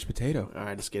 Is it too much potato? All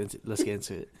right, let's get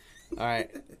into it. All right.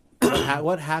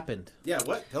 What happened? Yeah.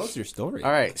 What? Tell us your story.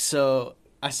 All right, so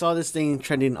I saw this thing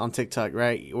trending on TikTok,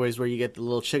 right? Where you get the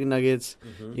little chicken nuggets,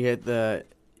 you get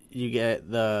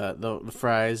the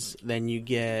fries, then you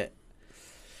get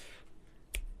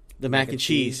the mac and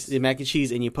cheese,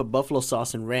 and you put buffalo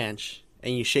sauce and ranch,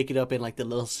 and you shake it up in like the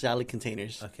little salad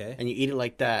containers, Okay. and you eat it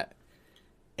like that.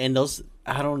 And those,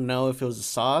 I don't know if it was a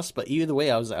sauce, but either way,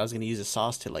 I was gonna use a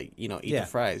sauce to eat Yeah. the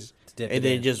fries, To dip and it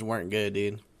they in. just weren't good,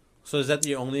 dude. So is that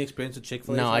your only experience with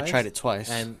Chick-fil-A? No, I fries? tried it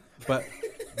twice, but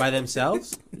by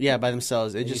themselves? yeah, by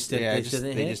themselves, And it you just still- yeah, they didn't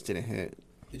they hit? just didn't hit.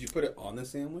 Did you put it on the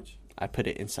sandwich? I put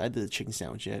it inside the chicken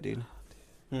sandwich, yeah, dude.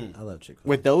 I love Chick-fil-A.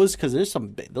 With those, because there's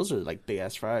those are like big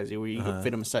ass fries where you Uh-huh. can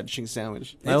fit them inside the chicken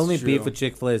sandwich. My It's only true. beef with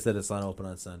Chick-fil-A is that it's not open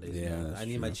on Sundays. Yeah, man. that's I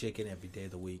need my true. chicken every day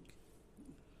of the week.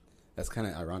 That's kind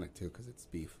of ironic too, because it's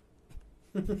beef.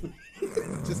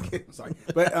 Just kidding. Sorry,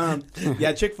 but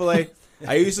yeah, Chick-fil-A.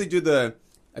 I usually do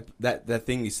that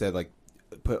thing you said, like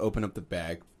open up the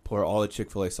bag, pour all the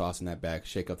Chick-fil-A sauce in that bag,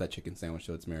 shake up that chicken sandwich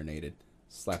so it's marinated,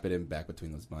 slap it in back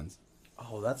between those buns.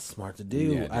 Oh, that's smart to do.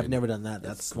 Yeah, I've dude. never done that.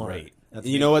 That's It's smart. great. That's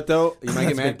You know what though? You might That's get a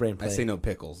big mad. brain I play. say no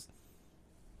pickles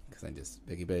because I just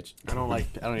piggy bitch. I don't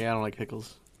like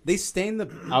pickles. They stain the.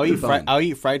 I'll the eat bun. I'll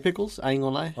eat fried pickles. I ain't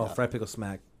gonna lie. Oh, fried pickle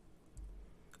smack.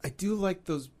 I do like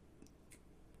those.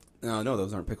 No,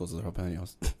 those aren't pickles. Those are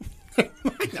jalapenos.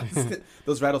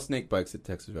 Those rattlesnake bites at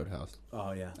Texas Roadhouse.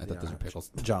 Oh yeah, I thought those are pickles.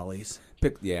 Jollies.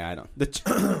 Yeah, I don't.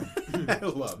 I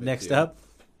love it. Next dude. up,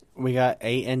 We got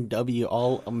A&W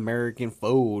All American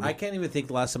Food. I can't even think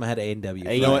the last time I had A&W.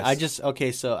 Hey, you know what?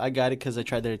 Nice. So I got it because I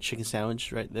tried their chicken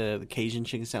sandwich, right? The Cajun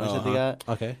chicken sandwich that they got.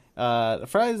 Okay, The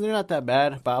fries, they're not that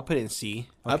bad, but I'll put it in C.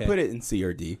 I Okay. put it in C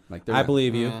or D. Like they're I not-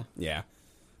 believe you. Yeah. Yeah.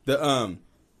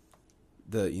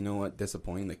 The you know what?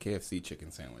 Disappointing. The KFC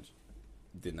chicken sandwich.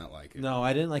 Did not like it. No,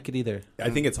 I didn't like it either. I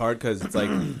think it's hard because it's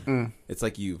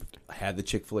like you've had the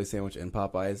Chick-fil-A sandwich and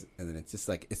Popeyes, and then it's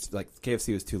like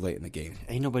KFC was too late in the game.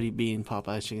 Ain't nobody beating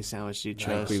Popeye's chicken sandwich, dude. I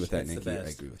Trust. agree with that, It's the Nikki. I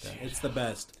best. agree with that. It's the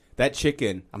best. That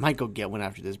chicken. I might go get one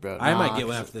after this, bro. I Nah, might get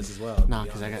one 'cause- after this as well. Nah,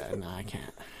 because I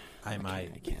can't. I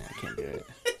might. I can't do it.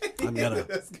 I'm gonna.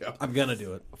 Let's go. I'm gonna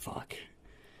do it. Fuck.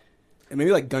 And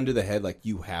maybe like gun to the head, like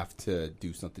you have to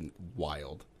do something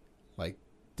wild, like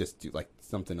just do like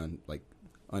something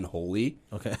unholy.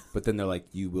 Okay. But then they're like,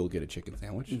 you will get a chicken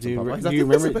sandwich. from Do Popeyes. you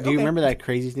remember? Okay. Do you remember that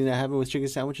crazy thing that happened with chicken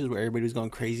sandwiches where everybody was going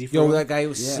crazy for Yo, them? that guy who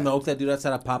Yeah. smoked that dude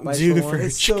outside of Popeyes. Dude, for for one? a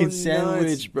It's so chicken nuts.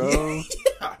 sandwich, bro.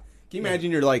 Yeah. Can you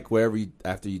imagine you're like wherever you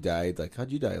after you died? Like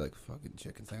how'd you die? Like fucking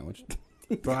chicken sandwich.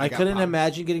 Bro, I got couldn't popped.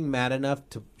 imagine getting mad enough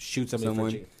to shoot somebody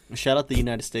Someone- for chicken. Shout out the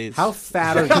United States. How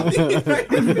fat are you?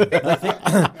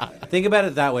 Think about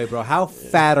it that way, bro. How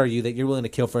fat are you that you're willing to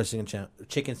kill for a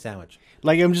chicken sandwich?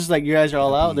 Like, I'm just like, you guys are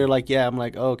all out. They're like, yeah. I'm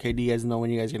like, oh, okay. Do you guys know when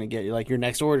you guys gonna get like your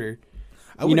next order?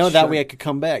 I You would know, that shun- way I could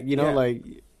come back. You know, Yeah. like,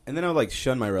 And then I would like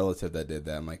shun my relative that did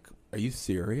that. I'm like, are you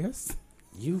serious?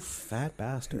 You fat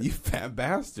bastard. You fat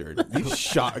bastard! You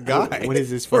shot a guy. what is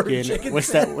this for a fucking? chicken What's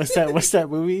that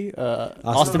movie?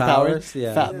 Austin Powers.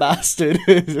 Yeah. Fat bastard.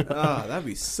 Oh, that'd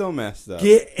be so messed up.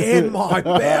 Get in my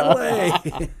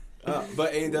belly.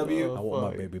 But A&W, I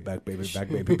want my baby back, baby back,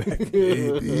 baby back.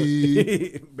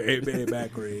 baby. Baby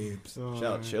back ribs. shout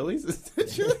out Chili's. Welcome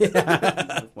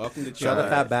to Chili's. Shut up,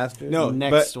 fat bastard. No,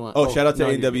 Next but, one. Oh, Oh, shout out to no,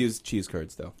 you're A&W's cheese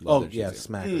curds though. Love Oh, their cheese yeah, curds.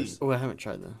 smackers. Oh, I haven't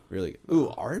tried that. Really good. Ooh,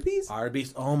 Arby's.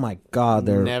 Arby's. Oh my god,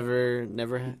 they're. Never. We're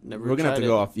gonna have tried to it.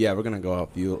 go off. Yeah, we're gonna go off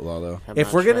you, Lalo. Have If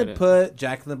not we're tried gonna it. put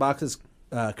Jack in the Box's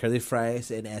curly fries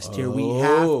in S tier, we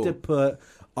have to put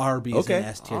Arby's Okay. in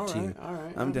S tier all too. right, all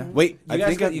right. I'm down. Wait,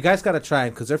 You guys got to try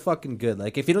them because they're fucking good.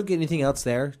 Like if you don't get anything else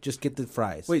there, just get the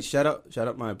fries. Wait, shout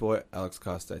out my boy Alex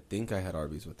Costa. I think I had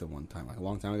Arby's with him one time, like a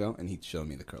long time ago, and he showed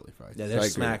me the curly fries. yeah, So they're I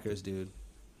agree. smackers, dude.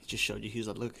 just showed you. He was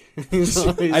like, look. I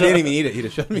didn't even eat it. He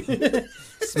just showed me.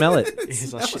 Smell it.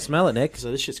 He's like, shit. Smell it, Nick.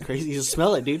 So this shit's crazy. He's like,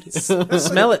 smell it, dude.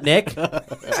 Smell it, Nick.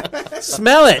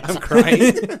 Smell it. I'm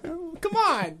crying. Come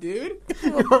on, dude.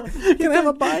 Can I have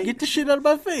a bite? Get the shit out of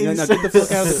my face. No, get the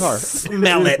fuck out of the car.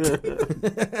 Smell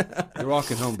it. You're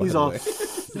walking home, by He's the all, way.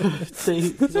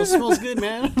 it smells good,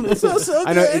 man.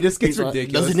 I know, it just gets He's like,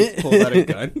 ridiculous. doesn't it? Pull out a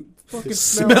gun. Fucking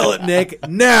Smell it, Nick.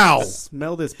 Now.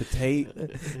 Smell this potato.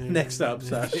 Next up,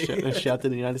 sorry. Shout to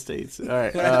the United States. All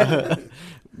right.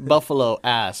 Buffalo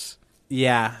ass.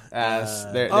 Yeah. Ass.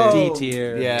 They're- D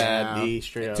tier. Yeah, D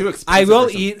straight up. Too expensive. I will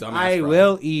for some eat. dumbass I fries.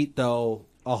 will eat though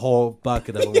a whole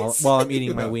bucket of them while I'm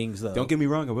eating my wings though. Don't get me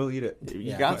wrong, I will eat it. You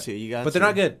Yeah. got to. You got But to. they're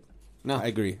not good. No. I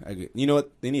agree. You know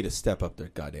what? They need to step up their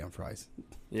goddamn fries.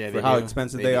 Yeah, For how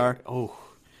expensive they are. Oh. Talk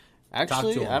to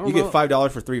Actually, 'em. I don't You know. get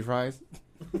 $5 for 3 fries.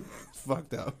 It's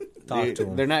fucked up. Talk Dude, to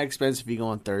 'em. they're not expensive if you go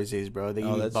on Thursdays, bro. They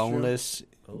Oh, eat that's true. boneless.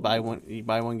 You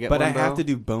buy one, get But one, I have bro. to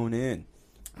do bone in.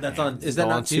 That's on. Is that Go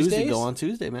not on Tuesday? Tuesdays? Go on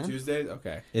Tuesday, man. Tuesdays?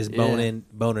 Okay. Is Yeah. bone in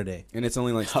boner day? And it's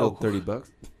only like still Oh. $30.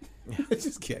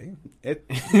 Just kidding.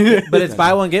 But it's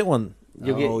buy one get one.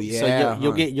 You'll get, Oh, so yeah,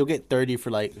 you'll huh. get 30 for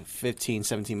like 15,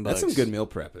 17 bucks. That's some good meal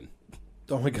prepping.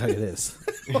 Oh my god, it is.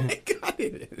 Oh my god,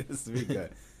 it is. Be good.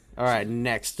 All right,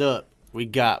 next up we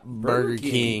got Burger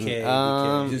King.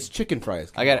 Okay, Just chicken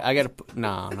fries. I got no,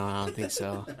 I don't think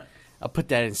so. I'll put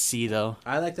that in C though.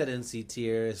 I like that in C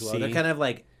tier as well. C. They're kind of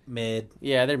like mid.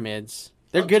 Yeah, they're mids.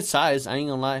 They're good size. I ain't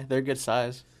gonna lie, they're good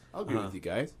size. I'll agree with you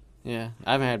guys. Yeah,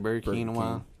 I haven't had Burger King in a Burger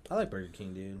while. I like Burger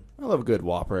King, dude. I love a good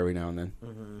Whopper every now and then.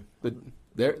 Mm-hmm. But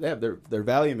they have their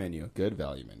value menu, good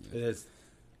value menu. It is.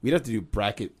 We'd have to do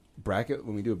bracket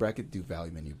when we do a bracket. Do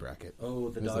value menu bracket. Oh,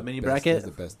 the It's dollar menu best- bracket it's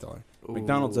the best dollar.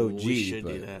 McDonald's Ooh, OG, we should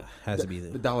but do that. has to be the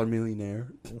the. dollar millionaire.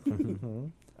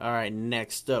 All right,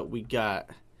 next up we got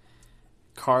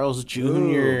Carl's Jr.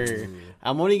 Ooh.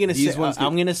 I'm only gonna These say ones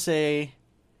I'm gonna say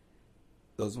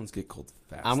Those ones get cold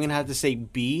fast. I'm gonna have to say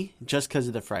B just because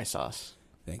of the fry sauce.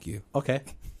 Thank you. Okay.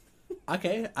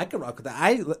 Okay, I can rock with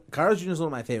that. Carl's Jr. is one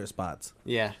of my favorite spots.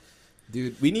 Yeah,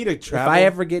 Dude, we need a travel. If I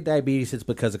ever get diabetes, it's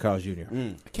because of Carl's Jr. I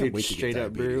can't dude, wait to straight get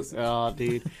up, bro. diabetes. Oh,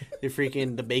 dude, the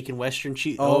freaking the bacon western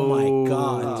cheese. Oh, my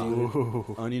God,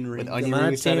 dude. Onion rings. With onion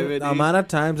rings out of it, The dude. amount of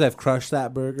times I've crushed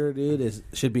that burger, dude,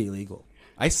 should be illegal.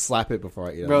 I slap it before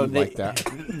I eat it. Bro, I don't like that.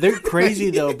 they're crazy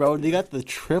though, bro. They got the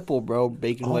triple, bro,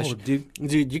 bacon Oh, western. dude,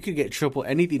 You could get triple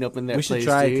anything up in that we should place,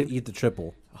 try dude. to eat the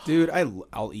triple. Dude,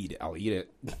 I'll eat it. I'll eat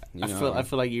it. You know, I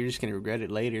feel like you're just gonna regret it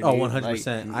later. Oh, dude.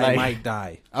 100%. I Like- might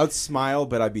die. I would smile,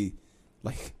 but I'd be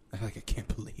like I can't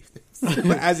believe this.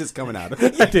 But as it's coming out,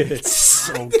 I did it.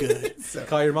 so good.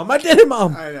 Call your mom. I did it,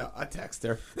 mom. I know. I text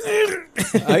her.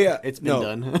 It's been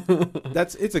done.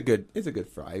 It's a good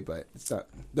fry, but it's not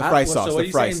the So fry sauce. what are The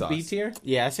you fry saying, sauce. B tier?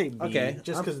 Yeah, I say B. Okay.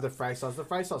 Just because of the fry sauce. The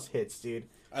fry sauce hits, dude.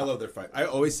 I love their fry. I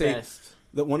always say Best.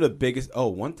 that one of the biggest. Oh,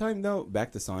 one time though,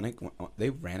 back to Sonic, they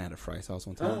ran out of fry sauce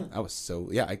one time. I was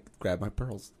I grabbed my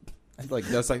pearls. I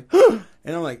was like,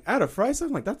 and I'm like, out of fry sauce.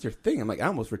 I'm like, that's your thing. I'm like, I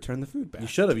almost returned the food back. You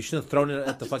should have. You should have thrown it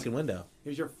at the fucking window.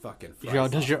 Here's your fucking fry Yo,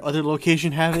 sauce. does your other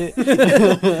location have it?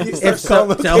 If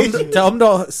so, tell them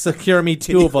to secure me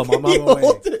 2 of them. I'm on my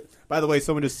way. By the way,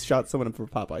 someone just shot someone for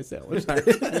Popeye sandwich.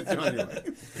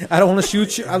 I don't want to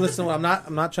shoot you. Listen, I'm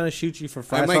not trying to shoot you for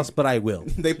fry I'm like- sauce, but I will.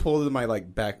 They pulled in my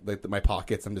back, my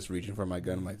pockets. I'm just reaching for my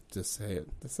gun. I'm like, just say it.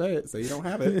 Just say it. So you don't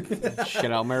have it.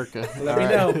 Shit out America. Let me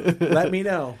know. Let me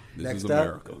know. This Next is up.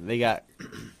 America. They got.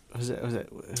 Was it?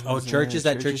 Oh, Church's.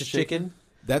 That Church's chicken.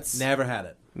 That's Never had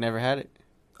it. Never had it.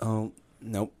 Oh,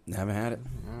 nope, haven't had it.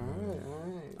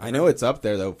 I know it's up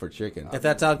there though for chicken. If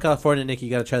that's out in California, Nick, you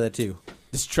got to try that too.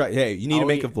 Just try. Hey, you need to I'll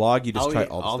make a eat- vlog. You just I'll try eat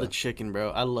all the the stuff. chicken,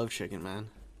 bro. I love chicken, man.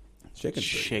 Chicken's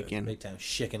pretty good. Chicken. Big time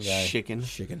chicken guy. Chicken.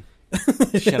 Chicken.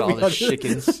 Shout out all the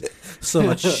chickens. So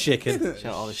much chicken. Shout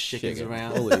out all the chickens Chicken.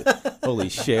 around. Holy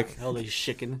chick. Holy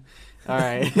chicken. All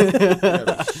right.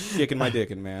 Chicken my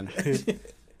dickin', man.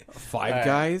 Five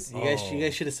Guys. You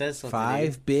guys should have said something.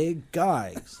 5 big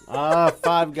guys.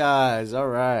 Five Guys. All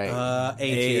right. A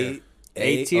tier.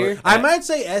 A tier? I might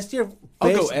say S tier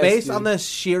I'll go based, S, based dude. on the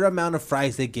sheer amount of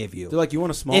fries they give you. They're like, you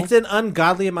want a small? It's an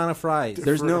ungodly amount of fries.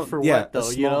 There's for, no for yeah, what though?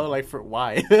 a You know, small- like for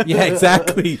why? Yeah,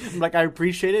 exactly. Like I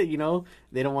appreciate it. You know,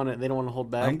 they don't want to. They don't want to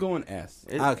hold back. I'm going S.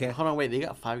 Okay. Hold on. Wait. They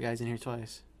got Five Guys in here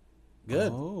twice.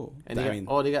 Good. Oh, And I they mean,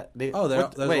 got, they. Oh,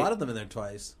 there's wait. a lot of them in there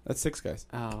twice. that's 6 Guys.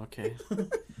 Oh, okay. All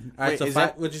right, Wait, so is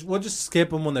five, we'll just skip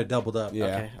them when they're doubled up.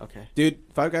 Yeah. Okay. Dude,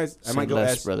 Five Guys. I Say might go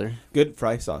less, S. brother. Good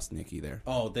fry sauce, Nikki. There.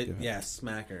 Oh, yeah,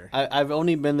 smacker. I've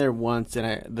only been there once,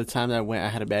 and the time that I went, I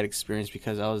had a bad experience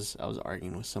because I was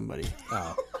arguing with somebody.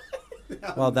 Oh,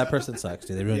 Well, that person sucks,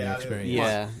 dude. They ruined Yeah, your experience.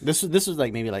 Yeah, this was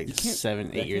like maybe like You can't-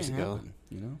 7-8 that years can't ago. happen,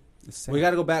 you know? It's sad. We got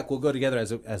to go back. We'll go together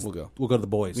as We'll go. We'll go to the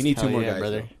boys. We need Hell 2 more yeah, guys,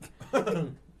 brother. though.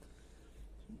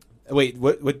 Wait,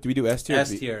 what do we do? S tier? or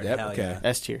S B? tier, Yep, hell okay. yeah.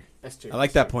 S tier. S tier. I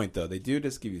like that point though. They do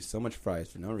just give you so much fries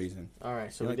for no reason. All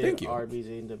right, so You're we like, did thank you. Arby's,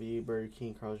 A&W, Burger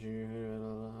King, Carl's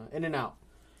Jr., In and Out.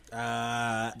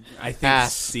 I think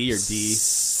Pass. C or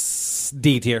D.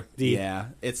 D tier. Yeah,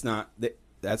 it's not.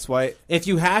 That's why. If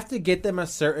you have to get them a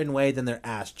certain way, then they're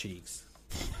ass cheeks.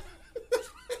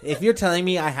 If you're telling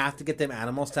me I have to get them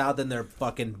animal style, then they're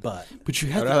fucking butt. But you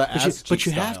have I'd to. rather But you, ass but cheek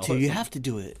you have style to. or You something. have to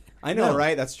do it. I know, No.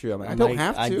 right? That's true. I don't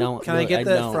have to. I don't. Can I get I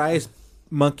the don't. fries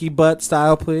monkey butt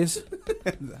style, please?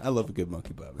 I love a good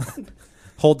monkey butt. Man.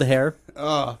 Hold the hair.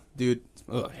 Oh, dude.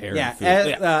 Oh, hair. Yeah,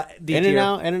 and food. D In and tier.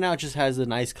 Out. In and Out just has a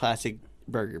nice classic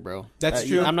burger, bro. That's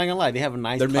true. I'm not gonna lie. They have a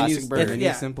nice Their classic menu's burger. their menu's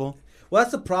Yeah. simple. Well,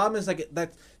 that's the problem. Is like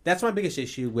that's my biggest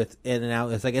issue with In and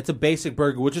Out. It's like it's a basic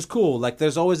burger, which is cool. Like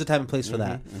there's always a time and place for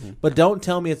that. But don't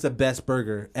tell me it's the best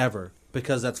burger ever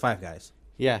because that's Five Guys.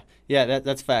 Yeah,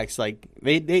 that's facts. Like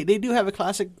they do have a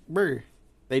classic burger,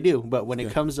 they do. But when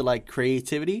it comes to like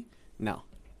creativity, no,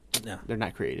 No, they're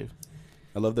not creative.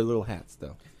 I love their little hats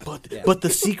though. But the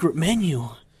secret menu,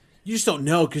 you just don't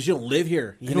know because you don't live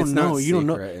here. you And don't it's not know. You don't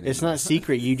know. secret It's anymore. not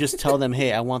secret. You just tell them,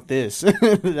 hey, I want this.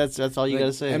 that's all you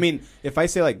gotta say. I mean, if I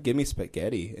say like, give me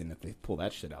spaghetti, and if they pull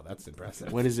that shit out, that's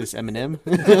impressive. what is this, M&M?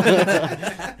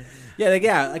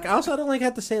 Like also I don't like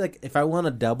have to say like if I want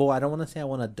a double, I don't want to say I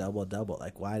want a double.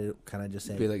 Like why can I just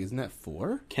say? Be like, isn't that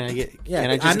 4? Can I get? Yeah,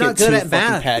 can I just I'm not get good two at fucking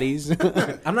math. patties?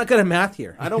 I'm not good at math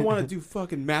here. I don't want to do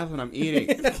fucking math when I'm eating.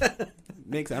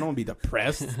 I don't want to be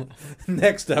depressed.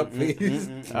 Next up, please.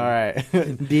 All right.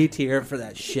 D tier for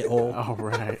that shithole. All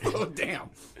right. Oh damn.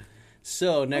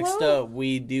 So next up,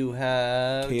 we do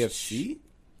have KFC?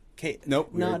 Nope.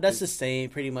 No, that's the same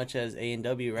pretty much as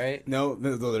A&W, right? No,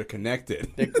 they're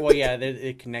connected. Well, yeah,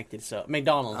 they're connected. So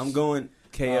McDonald's. I'm going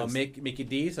KFC. Mickey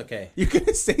D's. Okay. You're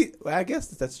gonna say? Well, I guess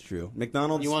that's true.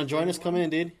 McDonald's. You want to join us? Come in,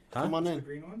 dude. Huh? Come on The in.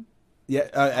 green one? Yeah,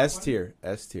 S tier.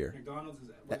 S tier. McDonald's is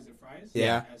what is it, fries?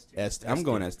 Yeah, S tier. I'm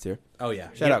going S tier. Oh yeah.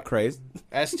 Shout out Crazed.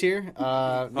 S tier?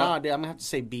 Nah, dude, I'm gonna have to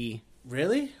say B.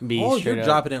 Really? B, Oh, straight you're up.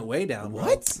 dropping it way down. bro.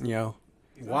 Yo,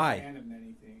 He's Why? not a fan of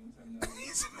many things.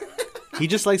 I know. he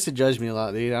just likes to judge me a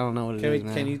lot, dude. I don't know what it is, Can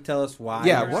man. can you tell us why?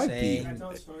 Yeah, you're why saying- Can I tell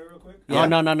a story real quick? Oh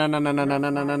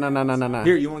no.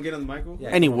 Here, you want to get on the mic? Yeah.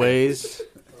 Anyways,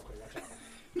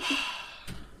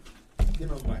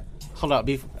 Get on the mic. hold up.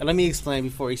 Let me explain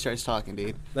before he starts talking,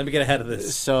 dude. Let me get ahead of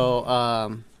this.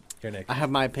 So, Here, Nick. I have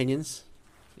my opinions.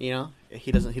 You know,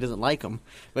 he doesn't like them.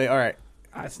 But all right.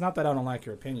 It's not that I don't like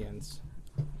your opinions.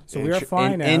 So we were at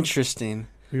Flying M. Interesting.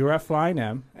 We were at Flying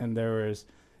M, and there was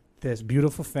this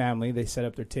beautiful family. They set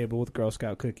up their table with Girl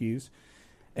Scout cookies,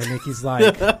 and Nikki's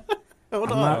like,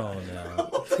 Hold I'm on. not-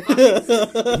 Oh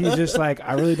no. he's just like,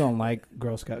 I really don't like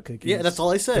Girl Scout cookies. Yeah, that's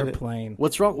all I said. They're plain.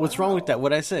 What's wrong? What's wrong with that?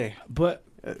 What'd I say? But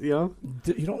You know,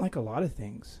 you don't like a lot of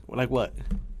things. like what?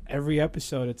 Every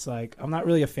episode, it's like, I'm not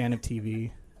really a fan of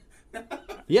TV.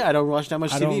 Yeah, I don't watch that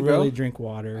much I TV, don't bro. really drink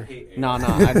water. No,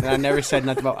 I never said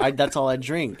nothing about. That's all I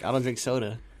drink. I don't drink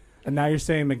soda. And now you're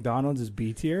saying McDonald's is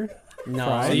B tier? No,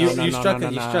 Fries? So you struck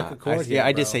a chord I, here, yeah,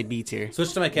 I did bro. say B tier.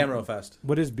 Switch to my camera real fast.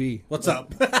 What is B? What's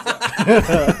up?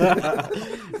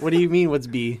 What do you mean? What's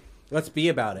B? Let's be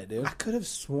about it, dude. I could have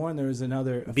sworn there was a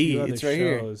B, few other it's right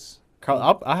here. shows.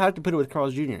 Carl, I have to put it with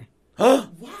Carl's Jr.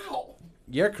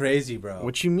 You're crazy, bro.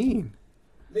 What you mean?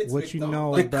 What you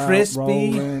know The about crispy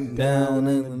rolling down down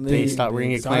in in the the Hey, deep. stop. We're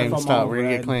gonna get Sorry if claimed. I'm Stop. all We're gonna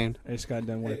get red. claimed. I just got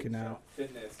done working out.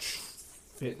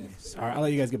 Fitness. All right, I'll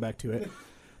let you guys get back to it.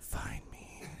 Find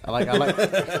me.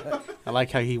 I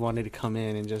like how he wanted to come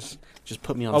in and just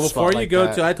put me on. Oh, the before spot you like go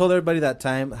that. to, I told everybody that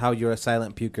time how you're a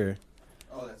silent puker.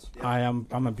 I'm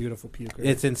a beautiful puker.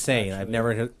 It's insane. I've Actually.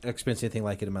 never experienced anything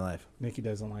like it in my life. Nikki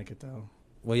doesn't like it though.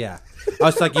 Well, yeah. I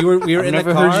was like, we were I've in the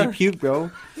never car. heard you puke, bro.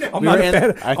 I'm We not were a in-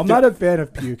 fan. I I'm th- not a fan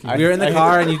of puking. We were in the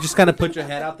car, and you just kind of put your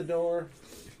head out the door.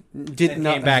 Did And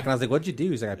not. came back, and I was like, "What'd you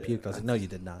do?" He's like, "I puked." I was like, "No, you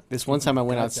did not." This one time I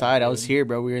went God, outside. I was dude. here,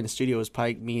 bro. We were in the studio. It was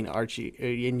Pike, me, and Archie,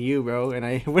 and you, bro. And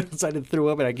I went outside and threw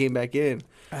up, and I came back in.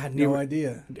 I had You no were-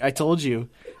 idea. I told you.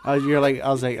 I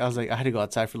was like, I had to go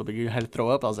outside for a little bit. You had to throw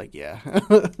up. I was like, yeah.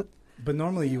 But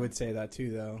normally you would say that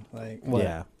too, though. Like,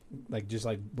 Yeah. like just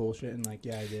like bullshit and like,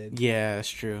 yeah, I did. Yeah, that's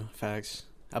true. Facts.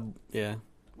 Yeah.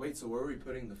 Wait, so where are we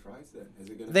putting the fries then? Is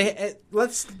it gonna?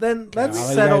 Let's I'll let you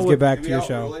settle guys with get back do to we your outroll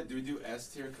show. it? Do we do S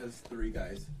tier because 3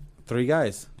 guys? 3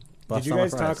 guys. Did Bust you on the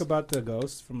guys fries. talk about the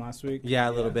ghost from last week? Yeah,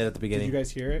 a little bit at the Did beginning. you guys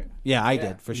hear it? Yeah, I Yeah.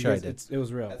 did for You sure. guys- I did. It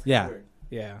was real. That's Yeah. weird.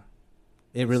 Yeah.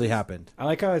 It really happened. I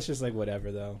like how it's just like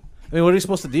whatever though. I mean, what are you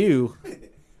supposed to do?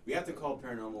 We have to call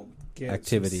paranormal. Get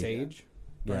Activity. Some sage.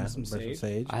 Burn some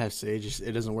sage. I have sage.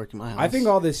 It doesn't work in my house. I think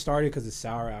all this started because of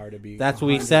Sour Hour. To be That's what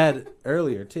we 100. said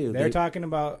earlier too. They're talking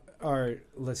about, or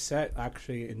Lisette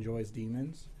actually enjoys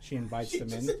demons. She invites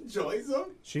them in. enjoys them.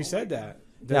 She said that.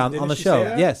 Yeah, on Didn't the she show. say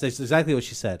that? Yes, that's exactly what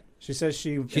she said. She says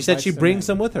She said invites she them brings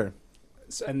in. them with her.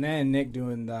 And then Nick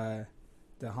doing the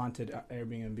haunted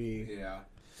Airbnb. Yeah.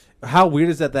 How weird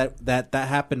is that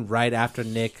happened right after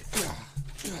Nick?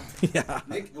 Yeah.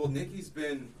 Nicky's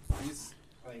been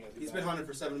he's been haunted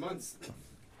for 7 months.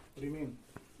 What do you mean?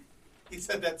 He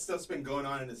said that stuff's been going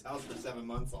on in his house for 7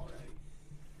 months already.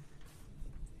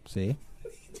 See?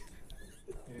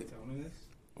 Can you tell me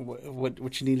this?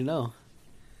 What you need to know?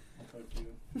 I'll pray for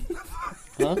you.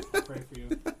 Huh? I'll pray for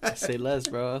you. Say less,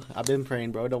 bro. I've been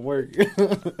praying, bro. Don't work. All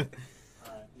right.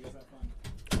 You guys have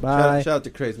fun. Bye. Shout out to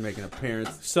Craze making an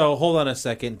appearance. So hold on a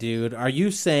second, dude. Are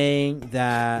you saying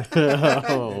that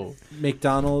Oh.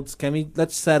 McDonald's?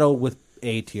 Let's settle with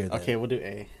A tier. Then. Okay, we'll do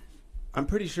A. I'm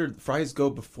pretty sure fries go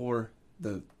before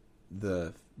the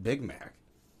Big Mac.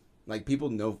 Like, people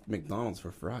know McDonald's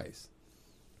for fries.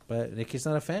 But Nikki's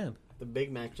not a fan. The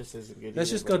Big Mac just isn't good. Let's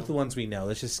either, just go bro. to the ones we know.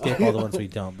 Let's just skip all the ones we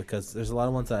don't because there's a lot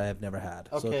of ones that I have never had.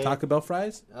 So Okay. Taco Bell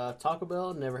fries, Taco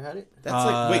Bell, never had it.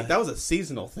 That's wait, that was a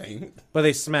seasonal thing. but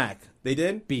they smack. They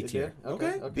did? B Did tier. you?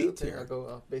 Okay, B tier. I'll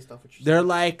go based off what you They're said.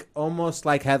 like almost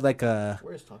like had like a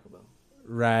Where's Taco Bell?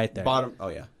 right there. Bottom. Oh,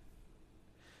 yeah.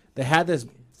 They had this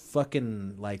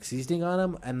fucking like seasoning on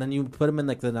them, and then you put them in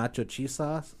like the nacho cheese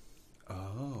sauce.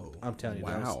 Oh. I'm telling you,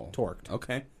 that was Wow. torqued.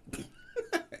 Okay.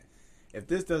 If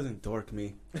this doesn't dork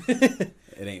me, it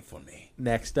ain't for me.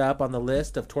 Next up on the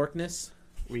list of torqueness,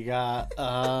 We got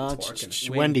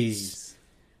Twerking. Wendy's.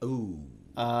 Ooh.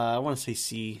 I want to say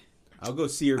C. I'll go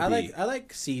C or B. I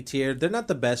like C tier. They're not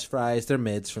the best fries. They're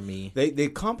mids for me. They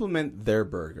complement their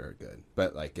burger good,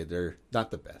 but like they're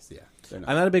not the best. Yeah, they're not.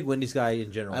 I'm not a big Wendy's guy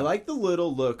in general. I like the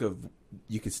little look of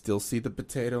you could still see the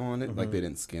potato on it, like they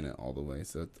didn't skin it all the way.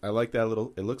 So I like that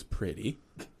little. It looks pretty.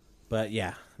 but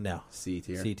yeah, no, C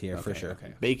tier. C tier for Okay, sure.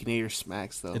 Okay. Baconator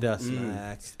smacks though. It does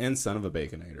smack. And Son of a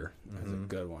Baconator. That's a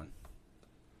good one.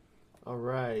 All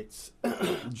right.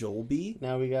 Joel B.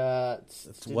 Now we got.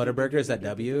 It's Whataburger. Is that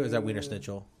W? Or is that Wiener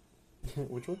Schnitzel?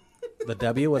 Which one? The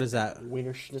W. What is that?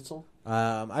 Wiener Schnitzel.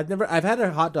 I've had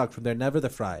a hot dog from there. Never the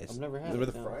fries. I've never had. Were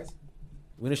it, the no. fries?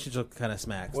 Wiener Schnitzel kind of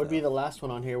smacks. Would be the last one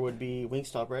on here. Would be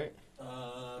Wingstop, right?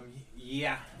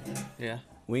 Yeah. Yeah.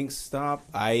 Wingstop.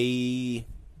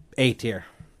 A tier.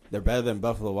 They're better than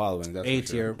Buffalo Wild Wings. That's A for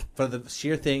tier sure. for the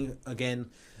sheer thing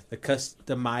again. The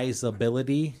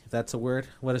customizability. If that's a word.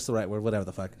 What is the right word? Whatever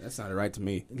the fuck. That's not right to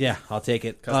me. Yeah, I'll take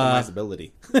it.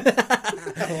 Customizability.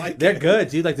 They're good,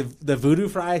 dude. Like the voodoo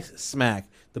fries, smack.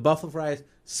 The buffalo fries,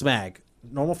 smack.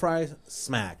 Normal fries,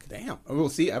 smack. Damn. Oh, well,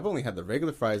 see, I've only had the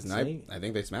regular fries, and See? I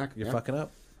think they smack. You're yeah. fucking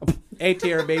up. A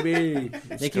tier, baby.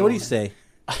 Nikki, what do you say?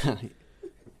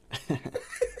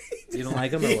 You don't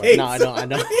like them or what? No, I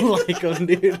don't like them,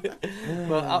 dude.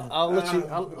 But I'll let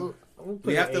you. We'll put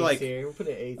We it have to, A like- tier. We'll put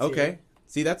it A tier. Okay.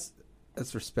 See, that's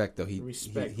respect though.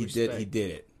 Respect, He respect.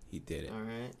 did it. He did it. All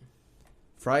right.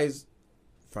 Fries.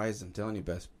 I'm telling you,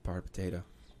 best part potato.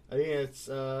 I think it's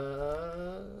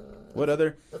What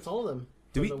other? That's all of them.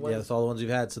 Do From we- the Yeah, ones- that's all the ones we've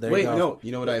had. So there Wait, you go. no.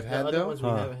 You know what I've the had other though? ones we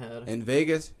Huh. haven't had. In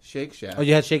Vegas, Shake Shack. Oh,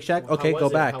 you had Shake Shack? How Okay, was go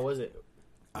it? back. How was it?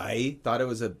 I thought it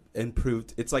was a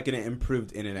improved. It's like an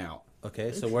improved In and Out.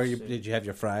 Okay, so Interesting. did you have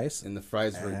your fries? And the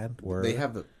fries And were. They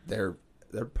have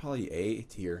they're probably A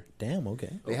tier. Damn.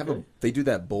 Okay. They have Okay. they do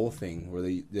that bowl thing where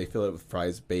they fill it with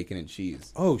fries, bacon, and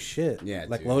cheese. Oh shit. Yeah,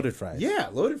 like dude. loaded fries. Yeah,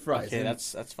 loaded fries. Okay, and,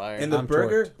 that's fire. and the I'm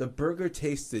burger. torqued. The burger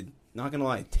tasted. Not gonna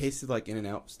lie, it tasted like In and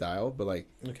Out style, but like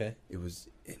Okay. it was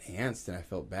enhanced, and I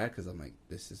felt bad because I'm like,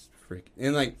 this is freaking.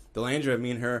 And like Delandra,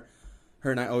 me and her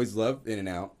and I always loved In and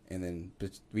Out, and then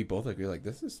we both agree like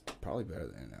this is probably better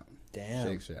than In and Out. Damn.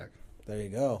 Shake Shack. There you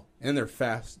go. And they're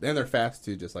fast. And they're fast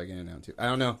too, just like In and Out too. I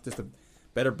don't know, just a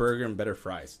better burger and better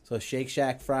fries. So Shake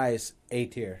Shack fries, A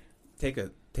tier. Take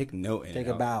note. Take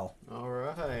a bow. All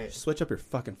right. Switch up your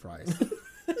fucking fries.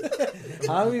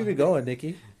 How are we even going,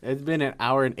 Nikki? It's been an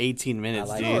hour and 18 minutes,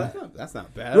 I like dude. it. That's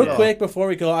not bad. Real Yeah. quick before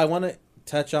we go, I want to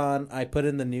touch on. I put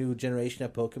in the new generation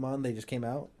of Pokemon. They just came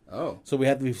out, Oh, so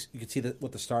you can see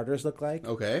what the starters look like.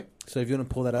 okay. So if you want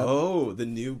to pull that up, Oh, the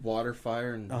new water,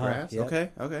 fire, and Uh-huh, grass. yep.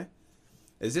 Okay.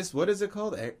 What is it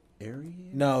called? Area?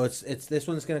 no, it's this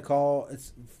one's gonna call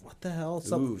it's what the hell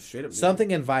Ooh, straight up. something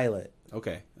in violet.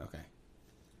 Okay.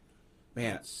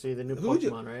 Man, Let's see the new Who would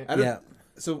you- Pokemon, right? I don't- Yeah,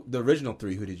 so the original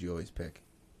three, who did you always pick?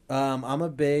 I'm a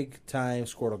big time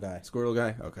Squirtle guy, Squirtle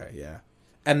guy. Okay, yeah.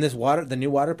 and the new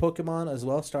water Pokemon as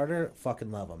well starter.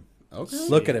 Fucking love them. Okay.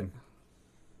 Look at him.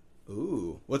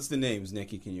 Ooh. What's the names,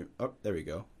 Nikki? Can you... Oh, there we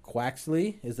go.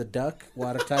 Quaxley is the duck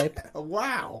water type.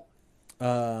 Wow.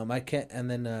 I can't. And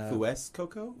then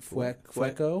Fuecoco?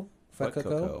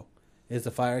 Fuecoco is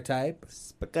the fire type.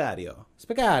 Spagadio.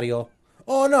 Spagadio.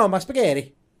 Oh no, my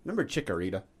spaghetti. Remember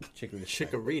Chikorita?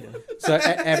 Chikorita. So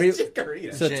every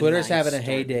Chikorita. so Gen Twitter's 9 having a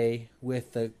started. heyday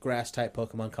with the grass type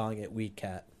Pokemon, calling it Weed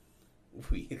Cat.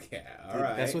 Yeah, all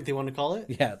right. That's what they want to call it?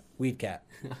 Yeah, Weed Cat.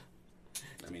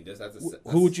 I mean, that's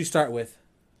Who would you start with?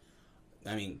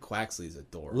 I mean, Quaxley's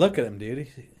adorable. Look at him, dude.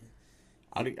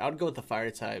 I'd go with the fire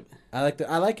type. I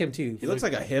like him too. He looks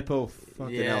like a hippo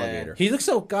fucking Yeah. alligator. He looks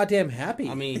so goddamn happy.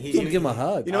 I mean, you give him a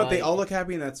hug. You know what? They all look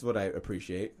happy, and that's what I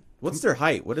appreciate. What's their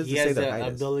height? What does He it say has their the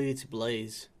height is? ability to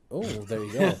blaze. Oh, there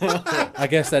you go. I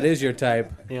guess that is your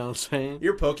type. You know what I'm saying?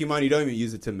 Your Pokemon, you don't even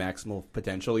use it to maximal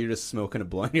potential. You're just smoking a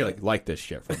blunt. You're like this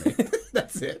shit for me.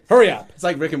 That's it. Hurry up. It's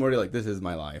like Rick and Morty. Like, this is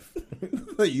my life.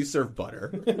 You serve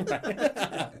butter.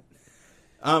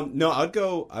 No, I'd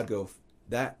go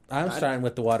that. I'm starting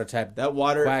with the water type. That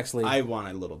water. Quaxley. I want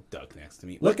a little duck next to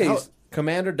me. Look What- at how- he's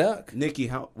Commander Duck. Nikki.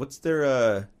 What's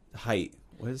their height?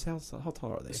 How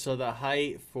tall are they? So the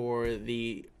height for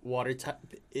the water type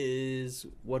is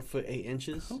 1 foot 8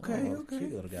 inches. Okay. Oh,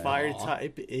 cute little guy. Fire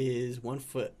type is 1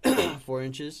 foot 4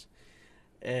 inches,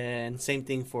 and same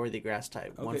thing for the grass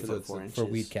type, 1 so foot it's 4 inches. For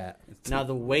Weed Cat. Now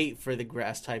the weight for the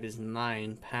grass type is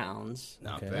 9 pounds.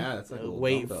 Not Okay. bad. That's like a The little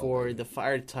weight dumbbell. for the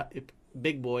fire type,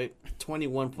 big boy,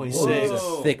 21.6. Whoa, he's a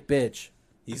Whoa. thick bitch.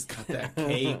 He's got that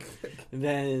cake.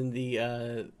 Then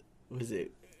the was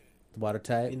it The water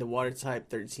type. in the water type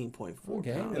 13.4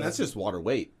 Okay. pounds. And that's just water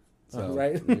weight. So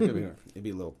Right. it'd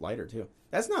be a little lighter too.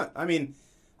 That's not. I mean,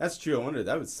 that's true. I wonder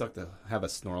that would suck to have a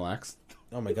Snorlax.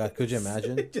 Oh my god, could you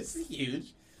imagine? Just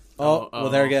huge. Oh, well,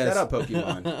 there it Shut goes. up,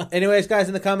 Pokemon. Anyways, guys,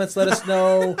 in the comments, let us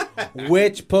know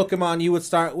which Pokemon you would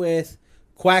start with: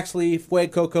 Quaxley,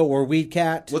 Fuecoco, or Weed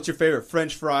Cat. What's your favorite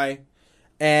French fry?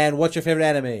 And what's your favorite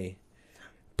anime?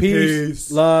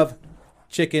 Peace. Love,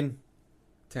 chicken,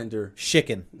 Tender.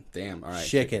 chicken, Damn. All right.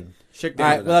 chicken. Chick All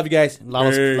right, down. we love you guys.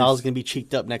 Lala's gonna be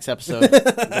cheeked up next episode.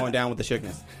 Going down with the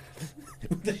chickness.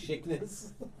 The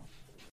chickness.